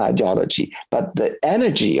 not as an ideology, but the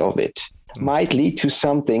energy of it might lead to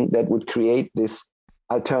something that would create this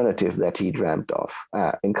alternative that he dreamt of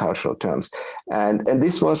in cultural terms. And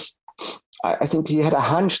this was, I think he had a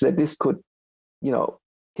hunch that this could,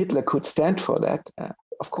 Hitler could stand for that.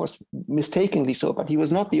 Of course, mistakenly so, but he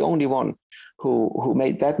was not the only one who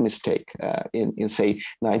made that mistake in say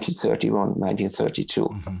 1931, 1932,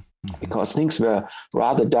 because things were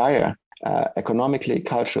rather dire economically,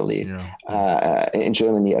 culturally in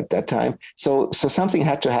Germany at that time. So something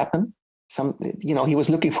had to happen. He was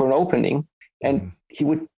looking for an opening, and he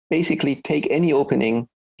would basically take any opening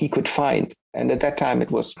he could find. And at that time,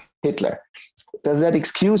 it was Hitler. Does that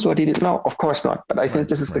excuse what he did? No, of course not. But I think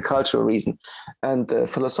this is the cultural reason. And the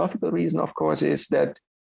philosophical reason, of course, is that,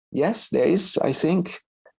 yes, there is, I think,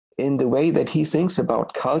 in the way that he thinks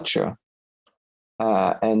about culture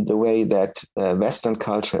and the way that Western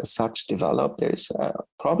culture as such developed, there is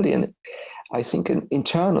probably, an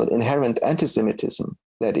internal, inherent anti-Semitism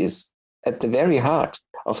that is at the very heart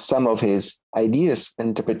of some of his ideas and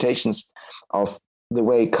interpretations of the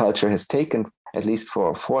way culture has taken, at least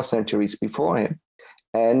for 4 centuries before him.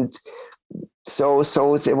 And so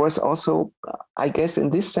there was also, I guess,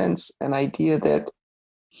 in this sense, an idea that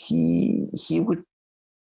he would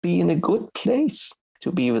be in a good place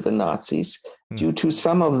to be with the Nazis due to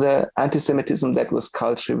some of the anti-Semitism that was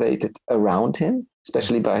cultivated around him,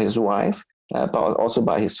 especially by his wife, but also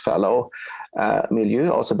by his fellow milieu,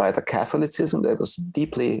 also by the Catholicism that was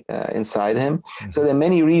deeply inside him. So there are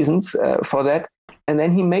many reasons for that. And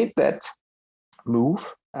then he made that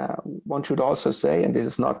move. One should also say, and this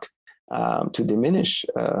is not to diminish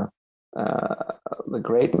the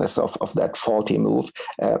greatness of that faulty move,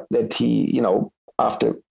 that he,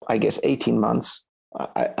 after, I guess, 18 months,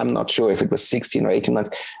 I'm not sure if it was 16 or 18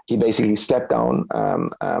 months, he basically stepped down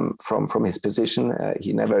from his position.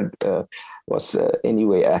 He never was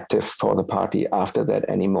anyway active for the party after that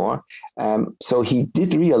anymore. So he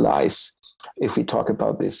did realize, if we talk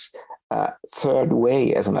about this third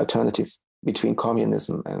way as an alternative between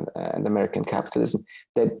communism and American capitalism,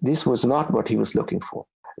 that this was not what he was looking for,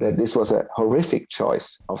 that this was a horrific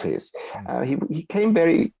choice of his. He came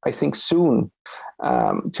very, I think, soon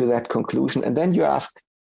to that conclusion. And then you ask,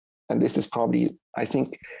 and this is probably, I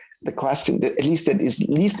think, the question that at least that is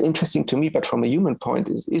least interesting to me, but from a human point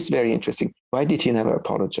is very interesting. Why did he never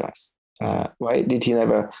apologize? Why did he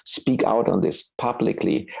never speak out on this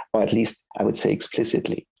publicly, or at least I would say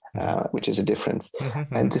explicitly? Which is a difference.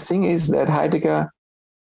 And the thing is that Heidegger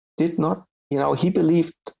did not, he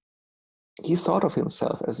thought of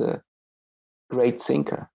himself as a great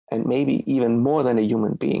thinker, and maybe even more than a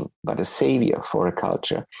human being, but a savior for a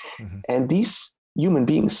culture. And these human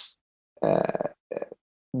beings,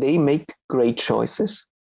 they make great choices.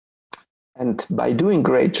 And by doing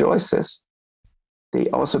great choices, they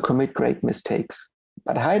also commit great mistakes.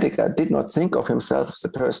 But Heidegger did not think of himself as a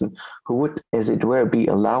person who would, as it were, be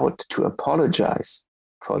allowed to apologize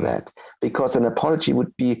for that, because an apology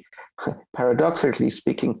would be, paradoxically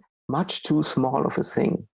speaking, much too small of a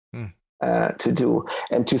thing to do.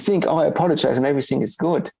 And to think, I apologize and everything is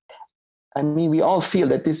good. I mean, we all feel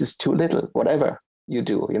that this is too little, whatever you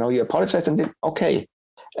do. You apologize and then, okay,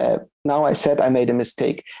 now I said I made a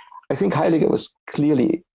mistake. I think Heidegger was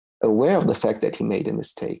clearly aware of the fact that he made a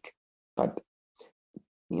mistake. But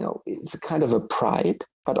it's a kind of a pride,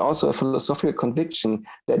 but also a philosophical conviction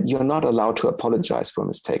that you're not allowed to apologize for a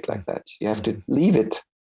mistake like that. You have to leave it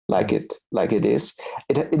like it is.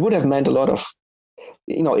 It would have meant a lot of,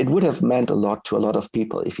 it would have meant a lot to a lot of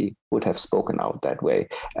people if he would have spoken out that way.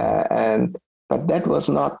 But that was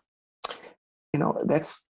not,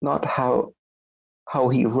 that's not how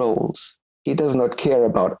he rolls. He does not care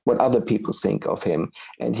about what other people think of him,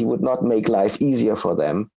 and he would not make life easier for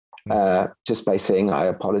them just by saying, I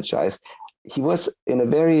apologize. He was, in a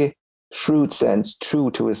very shrewd sense, true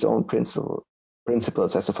to his own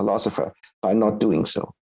principles as a philosopher by not doing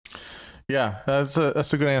so. Yeah, that's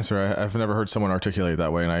a good answer. I've never heard someone articulate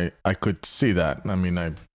that way, and I could see that. I mean,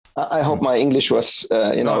 I hope my English was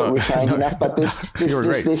refined enough, but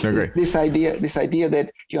this idea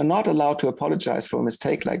that you're not allowed to apologize for a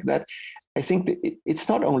mistake like that, I think that it's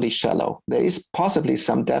not only shallow. There is possibly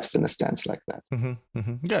some depth in a stance like that.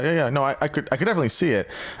 Yeah. No, I could definitely see it.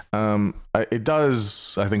 It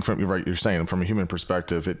does, I think, you're saying, from a human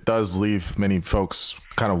perspective, it does leave many folks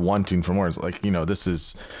kind of wanting for more. It's like, this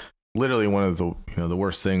is literally one of the the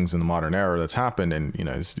worst things in the modern era that's happened, and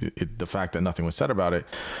the fact that nothing was said about it.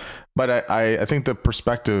 But I think the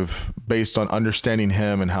perspective based on understanding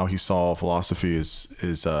him and how he saw philosophy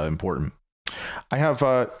is important. I have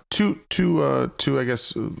two I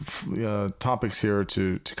guess topics here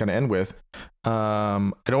to kind of end with.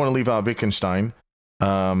 I don't want to leave out Wittgenstein.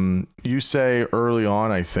 You say early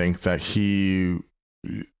on, I think, that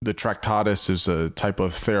the Tractatus is a type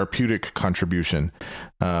of therapeutic contribution,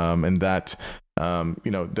 and that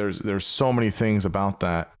there's so many things about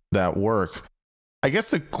that work. I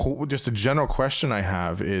guess just a general question I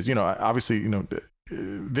have is, obviously,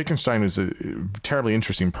 Wittgenstein is a terribly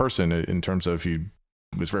interesting person in terms of he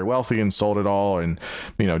was very wealthy and sold it all, and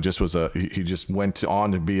he just went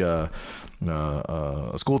on to be a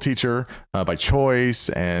school teacher by choice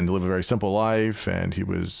and live a very simple life, and he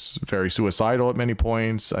was very suicidal at many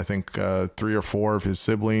points. I think 3 or 4 of his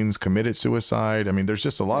siblings committed suicide. I mean, there's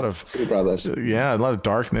just a lot of 3 brothers. Yeah, a lot of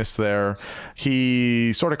darkness there.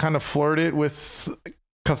 He sort of kind of flirted with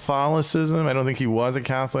Catholicism. I don't think he was a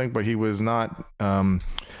Catholic, but he was not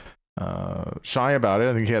shy about it.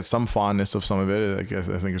 I think he had some fondness of some of it.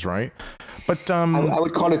 I think is right. But I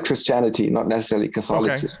would call it Christianity, not necessarily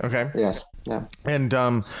Catholicism. Okay. Yes. Yeah. And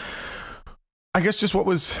I guess just what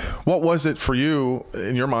was it for you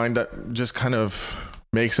in your mind that just kind of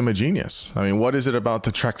makes him a genius? I mean, what is it about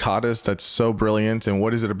the Tractatus that's so brilliant, and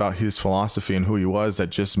what is it about his philosophy and who he was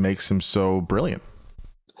that just makes him so brilliant?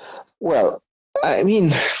 Well, I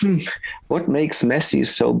mean, what makes Messi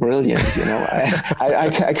so brilliant?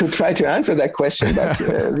 I could try to answer that question, but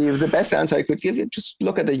the best answer I could give you, just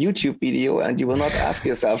look at the YouTube video and you will not ask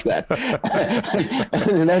yourself that.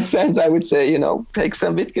 In that sense, I would say, take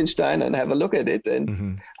some Wittgenstein and have a look at it.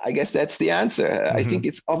 And I guess that's the answer. I think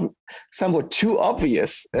it's somewhat too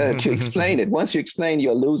obvious to explain it. Once you explain,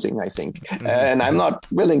 you're losing, I think. And I'm not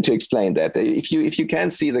willing to explain that. If you can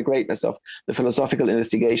see the greatness of the philosophical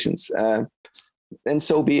investigations, then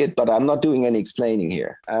so be it, but I'm not doing any explaining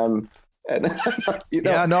here. I totally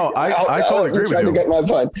agree with you. Trying to get my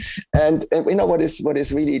point. And what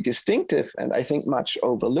is really distinctive, and I think much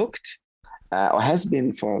overlooked, or has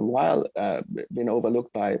been for a while been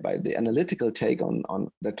overlooked by the analytical take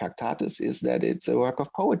on the Tractatus, is that it's a work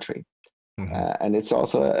of poetry. And it's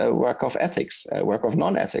also a work of ethics, a work of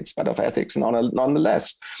non-ethics, but of ethics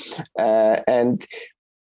nonetheless. And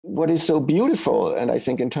what is so beautiful and I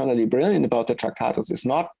think internally brilliant about the Tractatus is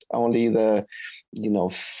not only the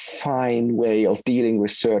fine way of dealing with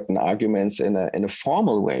certain arguments in a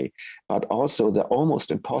formal way, but also the almost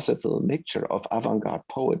impossible mixture of avant-garde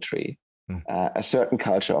poetry, a certain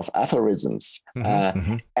culture of aphorisms,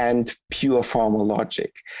 and pure formal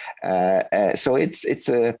logic. So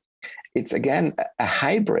it's again a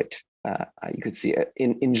hybrid. You could see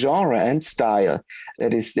in genre and style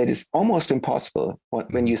that is almost impossible.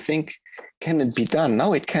 When you think, can it be done?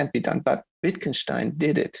 No, it can't be done. But Wittgenstein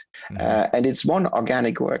did it, and it's one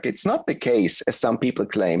organic work. It's not the case, as some people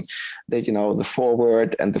claim, that the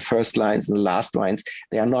foreword and the first lines and the last lines,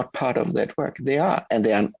 they are not part of that work. They are, and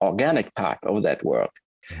they are an organic part of that work.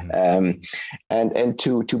 And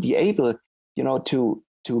to be able, to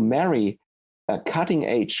marry a cutting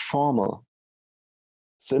edge formal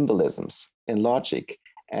symbolisms in logic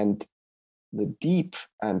and the deep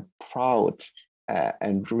and proud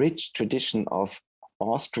and rich tradition of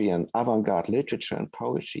Austrian avant-garde literature and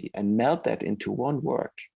poetry, and melt that into one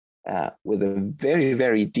work with a very,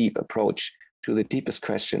 very deep approach to the deepest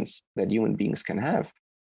questions that human beings can have.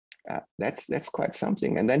 That's quite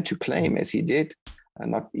something. And then to claim, as he did,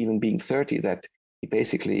 not even being 30, that he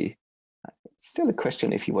basically, still a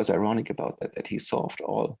question if he was ironic about that he solved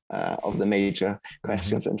all of the major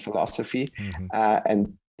questions in philosophy.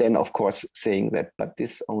 And then, of course, saying that, but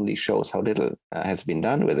this only shows how little has been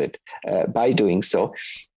done with it by doing so.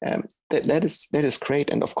 That is great.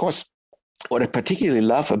 And of course, what I particularly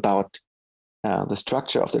love about the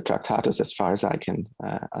structure of the Tractatus, as far as I can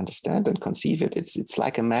understand and conceive it, it's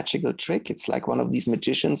like a magical trick. It's like one of these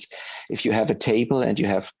magicians. If you have a table and you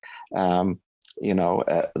have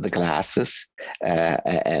the glasses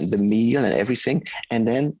and the meal and everything, and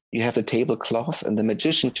then you have the tablecloth, and the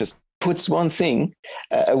magician just puts one thing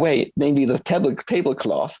away, namely the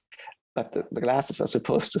tablecloth, but the glasses are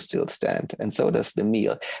supposed to still stand, and so does the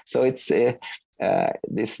meal. So it's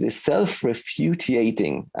this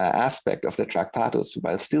self-refuting aspect of the Tractatus,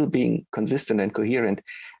 while still being consistent and coherent.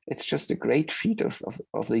 It's just a great feat of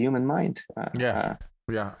the human mind. Yeah,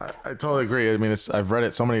 I totally agree. I mean, I've read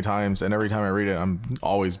it so many times, and every time I read it, I'm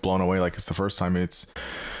always blown away like it's the first time. It's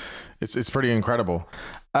pretty incredible.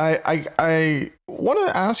 I want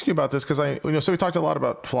to ask you about this because so we talked a lot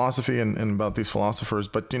about philosophy and about these philosophers,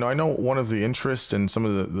 but I know one of the interests in some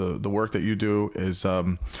of the work that you do is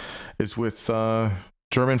with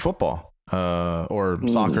German football. or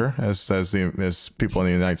soccer, as people in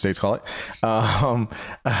the United States call it.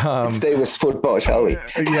 Let's stay with football, shall we?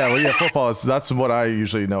 Football that's what I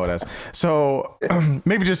usually know it as. So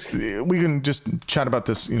maybe we can just chat about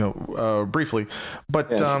this, briefly,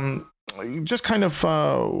 but yes. Just kind of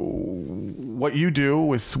what you do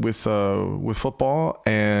with football,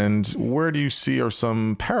 and where do you see are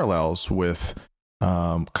some parallels with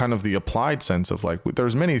kind of the applied sense of like,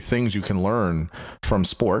 there's many things you can learn from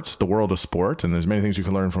sports, the world of sport, and there's many things you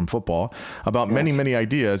can learn from football about many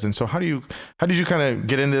ideas. And so how did you kind of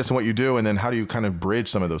get into this and what you do, and then how do you kind of bridge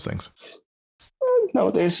some of those things?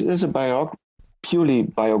 No, there's a purely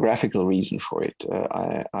biographical reason for it.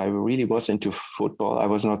 I really was into football. I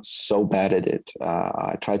was not so bad at it.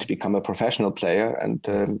 I tried to become a professional player, and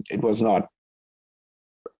it was not,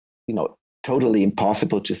 totally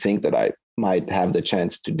impossible to think that I might have the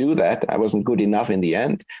chance to do that. I wasn't good enough in the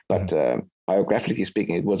end, but biographically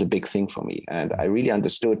speaking, it was a big thing for me. And I really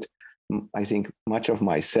understood, I think, much of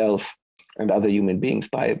myself and other human beings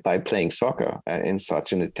by playing soccer in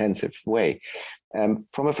such an intensive way.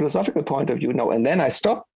 From a philosophical point of view, and then I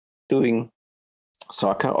stopped doing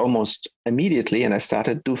soccer almost immediately, and I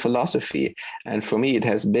started to do philosophy. And for me, it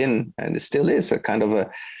has been, and it still is, a kind of a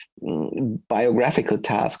biographical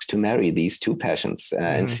task to marry these two passions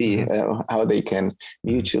and see how they can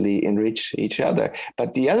mutually enrich each other.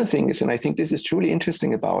 But the other thing is, and I think this is truly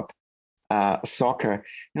interesting about soccer,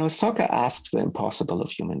 soccer asks the impossible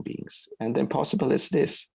of human beings. And the impossible is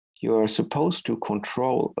this: you're supposed to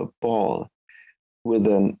control a ball with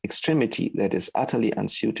an extremity that is utterly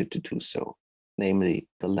unsuited to do so, namely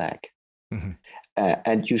the leg.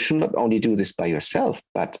 And you should not only do this by yourself,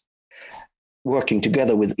 but working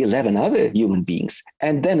together with 11 other human beings,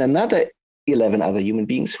 and then another 11 other human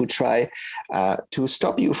beings who try to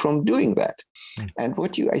stop you from doing that. And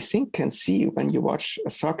what you, I think, can see when you watch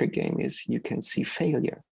a soccer game is you can see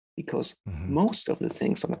failure, because most of the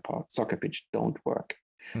things on a soccer pitch don't work.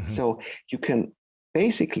 So you can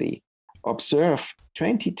basically observe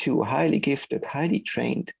 22 highly gifted, highly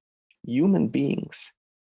trained human beings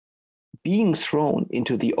being thrown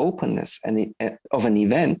into the openness of an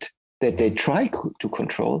event that they try to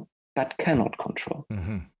control, but cannot control.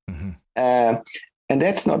 And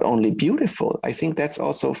that's not only beautiful, I think that's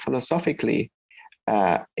also philosophically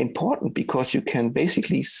important, because you can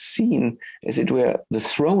basically see, as it were, the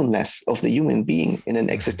thrownness of the human being in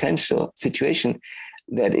an existential situation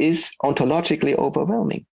that is ontologically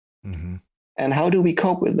overwhelming. And how do we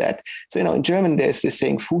cope with that? So, in German, there's this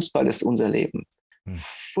saying, Fußball ist unser Leben.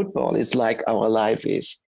 Football is like our life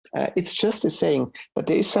is. It's just a saying, but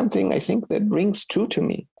there is something, I think, that rings true to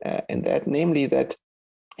me, and that, namely, that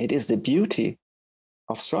it is the beauty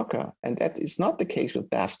of soccer, and that is not the case with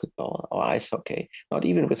basketball or ice hockey, not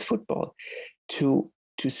even with football, to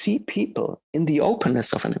see people in the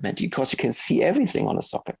openness of an event, because you can see everything on a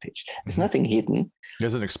soccer pitch. There's nothing hidden.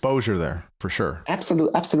 There's an exposure there, for sure.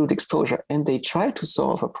 Absolute exposure. And they try to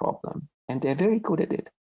solve a problem, and they're very good at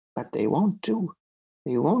it, but they won't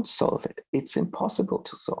solve it. It's impossible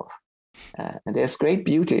to solve. And there's great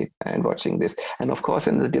beauty in watching this. And of course,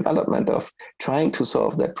 in the development of trying to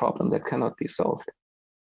solve that problem that cannot be solved.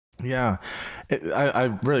 Yeah,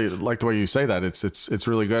 I really like the way you say that. It's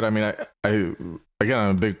really good. I mean, again,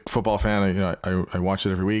 I'm a big football fan. I watch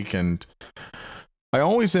it every week, and I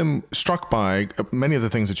always am struck by many of the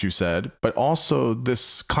things that you said, but also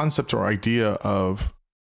this concept or idea of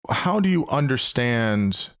how do you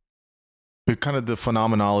understand kind of the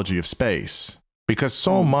phenomenology of space? Because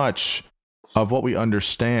so much of what we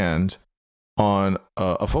understand on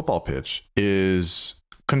a football pitch is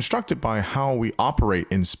constructed by how we operate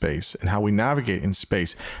in space and how we navigate in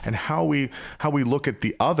space and how we look at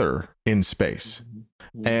the other in space.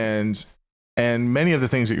 And many of the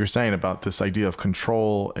things that you're saying about this idea of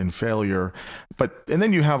control and failure, and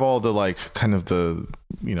then you have all the like kind of the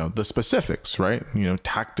specifics, right?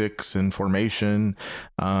 Tactics and formation.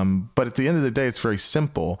 But at the end of the day, it's very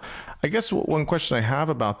simple. I guess one question I have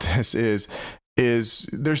about this is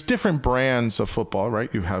there's different brands of football, right?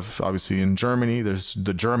 You have, obviously, in Germany, there's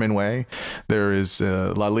the German way. There is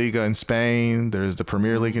La Liga in Spain. There's the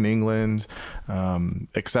Premier League in England,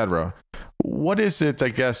 etc. What is it, I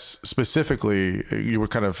guess, specifically, you were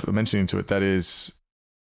kind of mentioning to it, that is,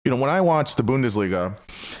 when I watch the Bundesliga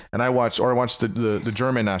and I watch the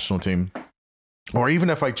German national team, or even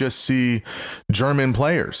if I just see German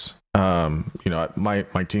players,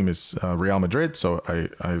 my team is Real Madrid, so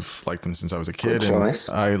I've liked them since I was a kid. And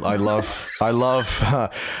I love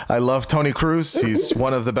Toni Kroos. He's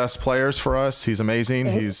one of the best players for us. He's amazing.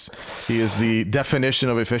 Yes. He is the definition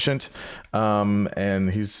of efficient, and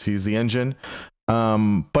he's the engine.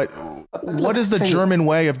 But what is the German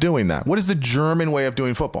way of doing that? What is the German way of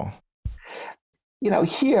doing football?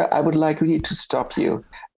 Here I would like really to stop you.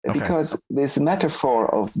 Okay. Because this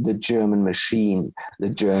metaphor of the German machine, the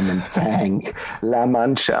German tank, La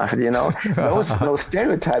Mannschaft, those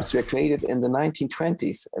stereotypes were created in the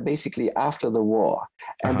 1920s, basically after the war.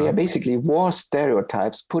 And they are basically war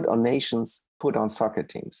stereotypes put on nations, put on soccer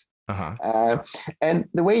teams. And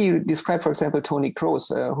the way you describe, for example, Toni Kroos,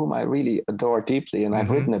 whom I really adore deeply, and I've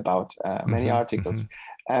written about many articles,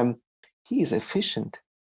 he is efficient.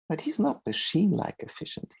 But he's not machine-like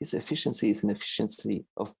efficient. His efficiency is an efficiency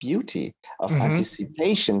of beauty, of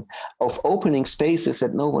anticipation, of opening spaces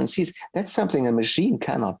that no one sees. That's something a machine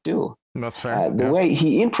cannot do. That's fair. The way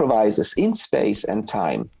he improvises in space and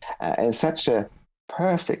time in such a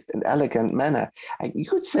perfect and elegant manner. You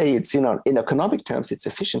could say it's, in economic terms, it's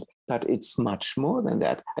efficient, but it's much more than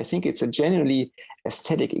that. I think it's a genuinely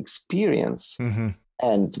aesthetic experience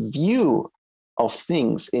and view of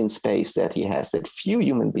things in space that he has, that few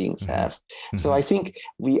human beings have. So I think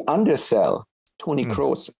we undersell Toni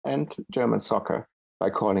Kroos and German soccer by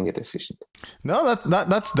calling it efficient. No,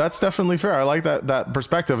 that's definitely fair. I like that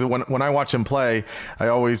perspective. When I watch him play, I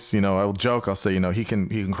always, I'll joke, I'll say, he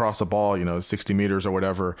can cross a ball, 60 meters or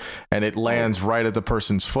whatever, and it lands right at the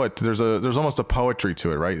person's foot. There's almost a poetry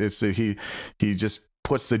to it, right? It's he just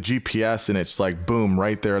puts the GPS and it's like, boom,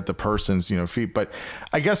 right there at the person's, feet. But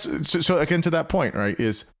I guess, so again, to that point, right,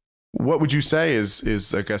 is what would you say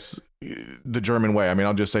is, I guess, the German way? I mean,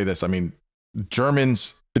 I'll just say this. I mean, German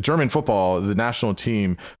football, the national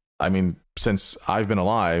team, I mean, since I've been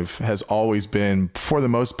alive, has always been, for the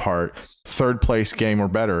most part, third place game or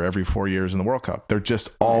better every 4 years in the World Cup. They're just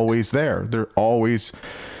always there. They're always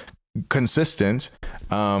consistent.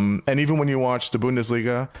 And even when you watch the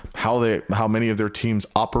Bundesliga, how many of their teams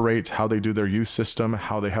operate, how they do their youth system,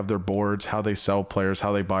 how they have their boards, how they sell players,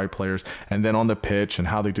 how they buy players, and then on the pitch and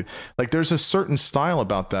how they do, like, there's a certain style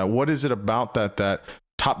about that. What is it about that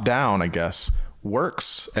top down, I guess,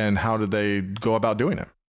 works, and how do they go about doing it?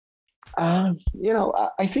 I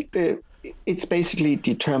think it's basically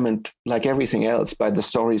determined, like everything else, by the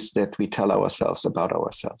stories that we tell ourselves about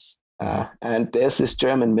ourselves. And there's this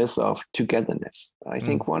German myth of togetherness. I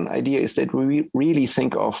think one idea is that we really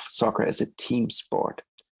think of soccer as a team sport.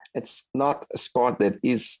 It's not a sport that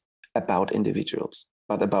is about individuals,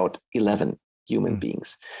 but about 11 human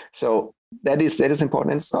beings. So that is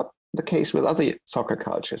important. And it's not the case with other soccer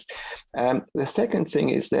cultures. The second thing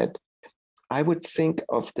is that I would think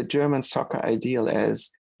of the German soccer ideal as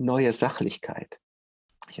neue Sachlichkeit.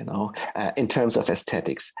 In terms of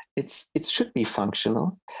aesthetics, it should be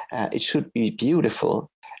functional, it should be beautiful,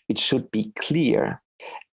 it should be clear,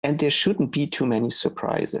 and there shouldn't be too many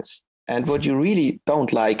surprises. And what you really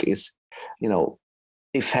don't like is,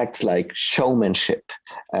 effects like showmanship,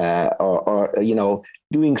 or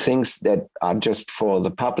doing things that are just for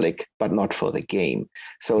the public, but not for the game.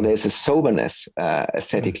 So there's a soberness,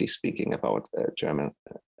 aesthetically speaking, about German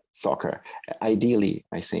soccer, ideally,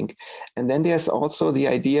 I think. And then there's also the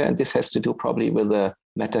idea, and this has to do probably with the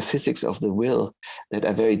metaphysics of the will that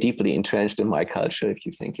are very deeply entrenched in my culture. If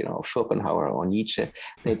you think, of Schopenhauer or Nietzsche,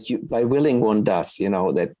 that by willing one does,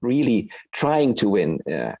 that really trying to win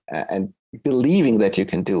and believing that you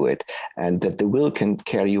can do it, and that the will can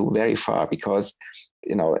carry you very far, because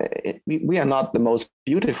we are not the most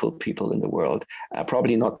beautiful people in the world,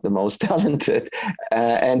 probably not the most talented.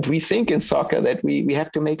 And we think in soccer that we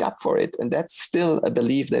have to make up for it. And that's still a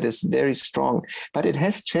belief that is very strong. But it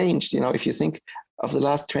has changed. If you think of the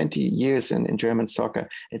last 20 years in German soccer,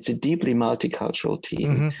 it's a deeply multicultural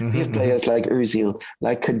team. We have players like Özil,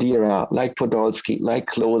 like Khedira, like Podolski, like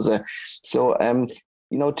Klose. So,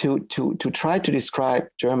 to try to describe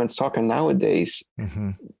German soccer nowadays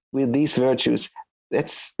with these virtues,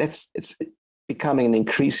 it's becoming an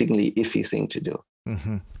increasingly iffy thing to do.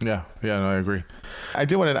 Yeah, no, I agree. I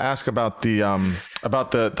did want to ask about the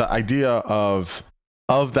idea of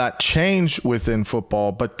that change within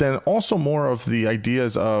football, but then also more of the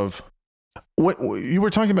ideas of what you were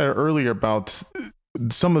talking about earlier about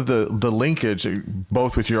some of the linkage,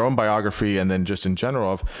 both with your own biography and then just in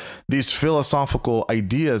general, of these philosophical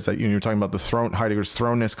ideas that you're talking about, Heidegger's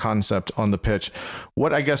thrownness concept on the pitch.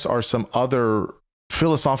 What, I guess, are some other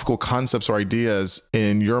philosophical concepts or ideas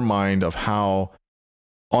in your mind of how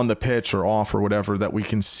on the pitch or off or whatever that we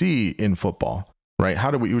can see in football, right? How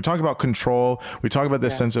do we talk about control, we talk about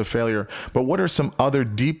this sense of failure, but what are some other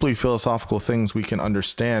deeply philosophical things we can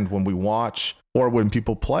understand when we watch or when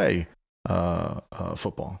people play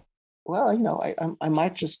football? Well, I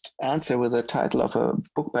might just answer with the title of a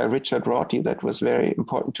book by Richard Rorty that was very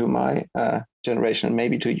important to my generation, and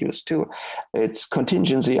maybe to yours too. It's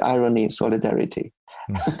Contingency, Irony, Solidarity.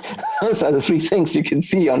 Those are the three things you can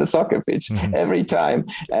see on a soccer pitch every time.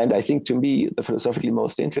 And I think, to me, the philosophically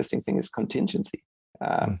most interesting thing is contingency.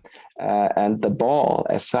 And the ball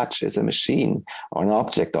as such is a machine or an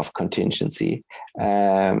object of contingency.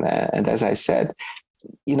 And as I said,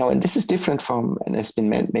 and this is different from, and it's been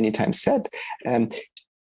many times said,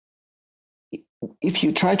 if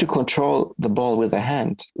you try to control the ball with a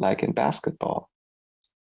hand, like in basketball,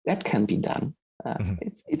 that can be done.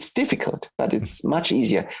 It's difficult, but it's much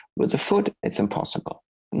easier. With the foot, it's impossible.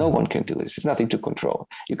 No one can do this. There's nothing to control.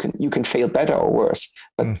 You can fail better or worse,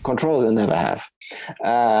 but control you'll never have.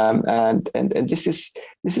 And this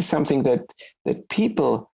is something that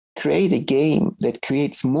people create a game that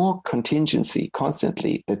creates more contingency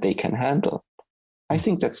constantly that they can handle. I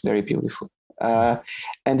think that's very beautiful.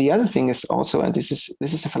 And the other thing is also, and this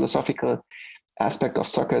is a philosophical aspect of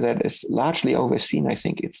soccer that is largely overseen, I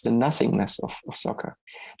think, it's the nothingness of soccer,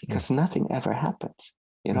 because nothing ever happens.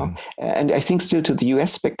 And I think still, to the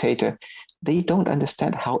US spectator, they don't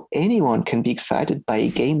understand how anyone can be excited by a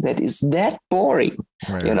game that is that boring,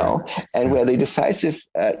 and where the decisive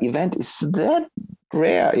event is that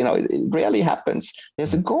rare. It rarely happens.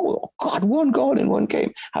 There's a goal. Oh God, one goal in one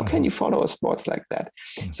game. How can you follow a sports like that?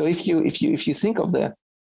 So if you think of the,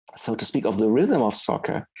 so to speak, of the rhythm of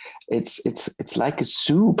soccer, it's like a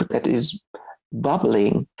soup that is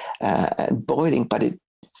bubbling and boiling, but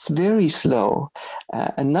it's very slow,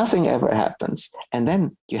 and nothing ever happens. And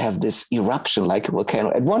then you have this eruption like a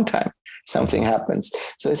volcano. At one time, something happens.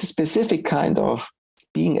 So it's a specific kind of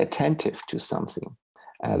being attentive to something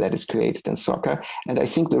that is created in soccer. And I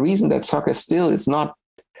think the reason that soccer still is not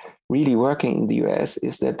really working in the US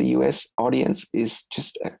is that the US audience is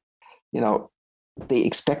just, they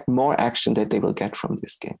expect more action that they will get from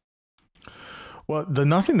this game. Well, the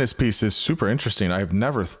nothingness piece is super interesting. I've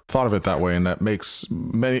never thought of it that way, and that makes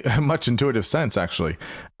much intuitive sense, actually.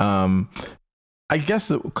 I guess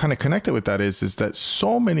that kind of connected with that is that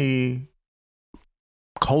so many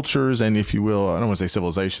cultures, and if you will, I don't want to say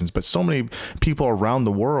civilizations, but so many people around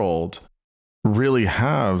the world really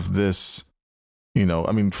have this,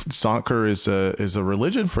 soccer is a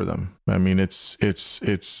religion for them. I mean, it's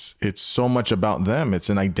so much about them. It's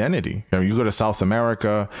an identity. You go to South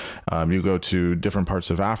America, you go to different parts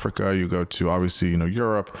of Africa, you go to, obviously,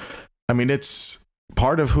 Europe. I mean, it's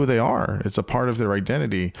part of who they are. It's a part of their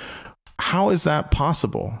identity. How is that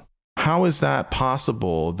possible? How is that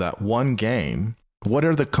possible that one game, what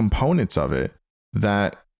are the components of it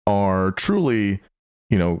that are truly,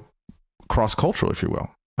 cross-cultural, if you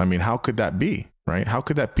will? I mean, how could that be? Right? How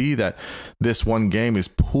could that be that this one game is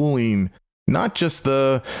pooling not just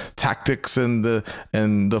the tactics and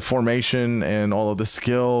the formation and all of the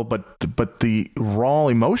skill, but the raw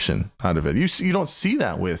emotion out of it? You don't see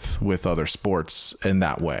that with other sports in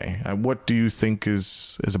that way. What do you think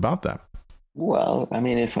is about that? Well, I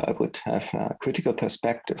mean, if I would have a critical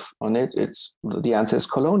perspective on it, the answer is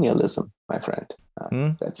colonialism, my friend.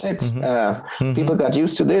 That's it. People got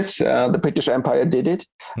used to this. The British Empire did it,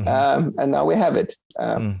 and now we have it.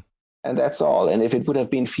 And that's all. And if it would have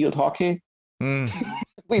been field hockey,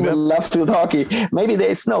 we would love field hockey. Maybe there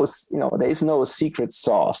is no secret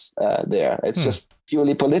sauce there. It's just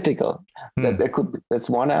purely political. That's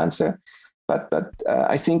one answer. But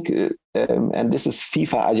I think, and this is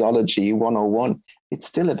FIFA ideology 101, it's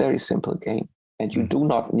still a very simple game. And you do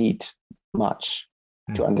not need much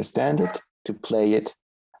to understand it, to play it,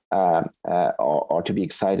 or to be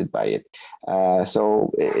excited by it.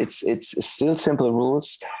 So it's still simple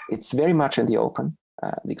rules. It's very much in the open.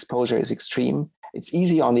 The exposure is extreme. It's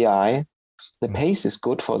easy on the eye. The pace is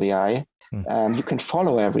good for the eye. You can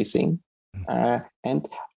follow everything. And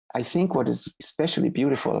I think what is especially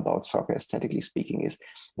beautiful about soccer, aesthetically speaking, is,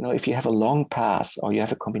 if you have a long pass or you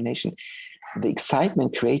have a combination, the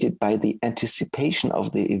excitement created by the anticipation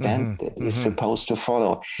of the event that is supposed to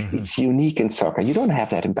follow, it's unique in soccer. You don't have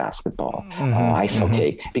that in basketball or ice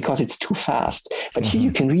hockey because it's too fast. But here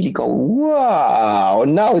you can really go, wow,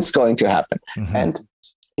 now it's going to happen. And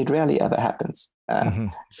it rarely ever happens.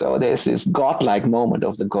 So there's this godlike moment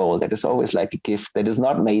of the goal that is always like a gift that is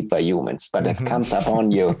not made by humans, but it comes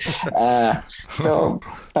upon you.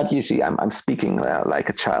 But you see, I'm speaking like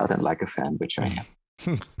a child and like a fan, which I am.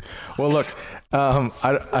 Well, look,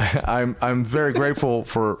 I'm very grateful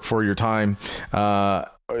for your time.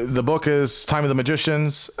 The book is Time of the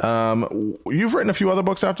Magicians. You've written a few other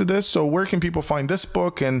books after this. So where can people find this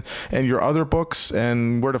book and your other books,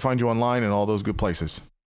 and where to find you online and all those good places?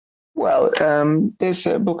 Well, there's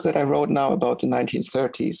a book that I wrote now about the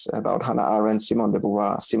 1930s, about Hannah Arendt, Simone de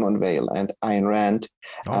Beauvoir, Simone Weil, and Ayn Rand.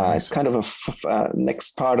 Nice. It's kind of a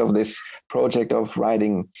next part of this project of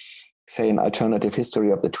writing, say, an alternative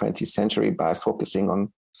history of the 20th century by focusing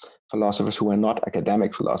on philosophers who are not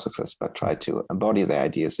academic philosophers, but try to embody their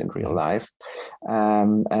ideas in real life.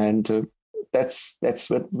 That's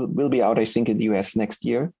what will be out, I think, in the US next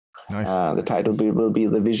year. Nice. The title will be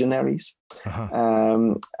The Visionaries.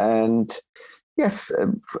 And yes,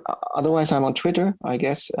 otherwise I'm on Twitter, I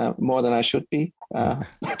guess, more than I should be.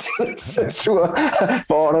 That's true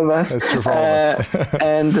for all of us. That's true for all of us.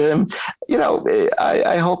 And,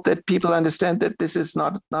 I hope that people understand that this is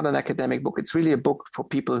not an academic book. It's really a book for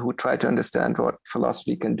people who try to understand what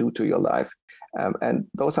philosophy can do to your life. And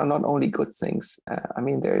those are not only good things.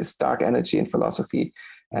 There is dark energy in philosophy.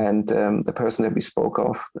 And the person that we spoke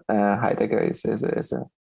of, Heidegger, is a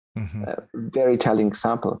very telling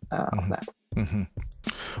example of that. Mm-hmm.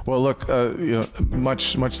 Well, look,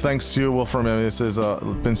 much thanks to you, Wolfram. This has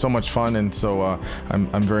been so much fun, and so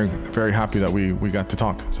I'm very, very happy that we got to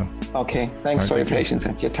talk. So okay, thanks for your patience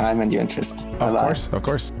and your time and your interest. Of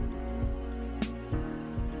course.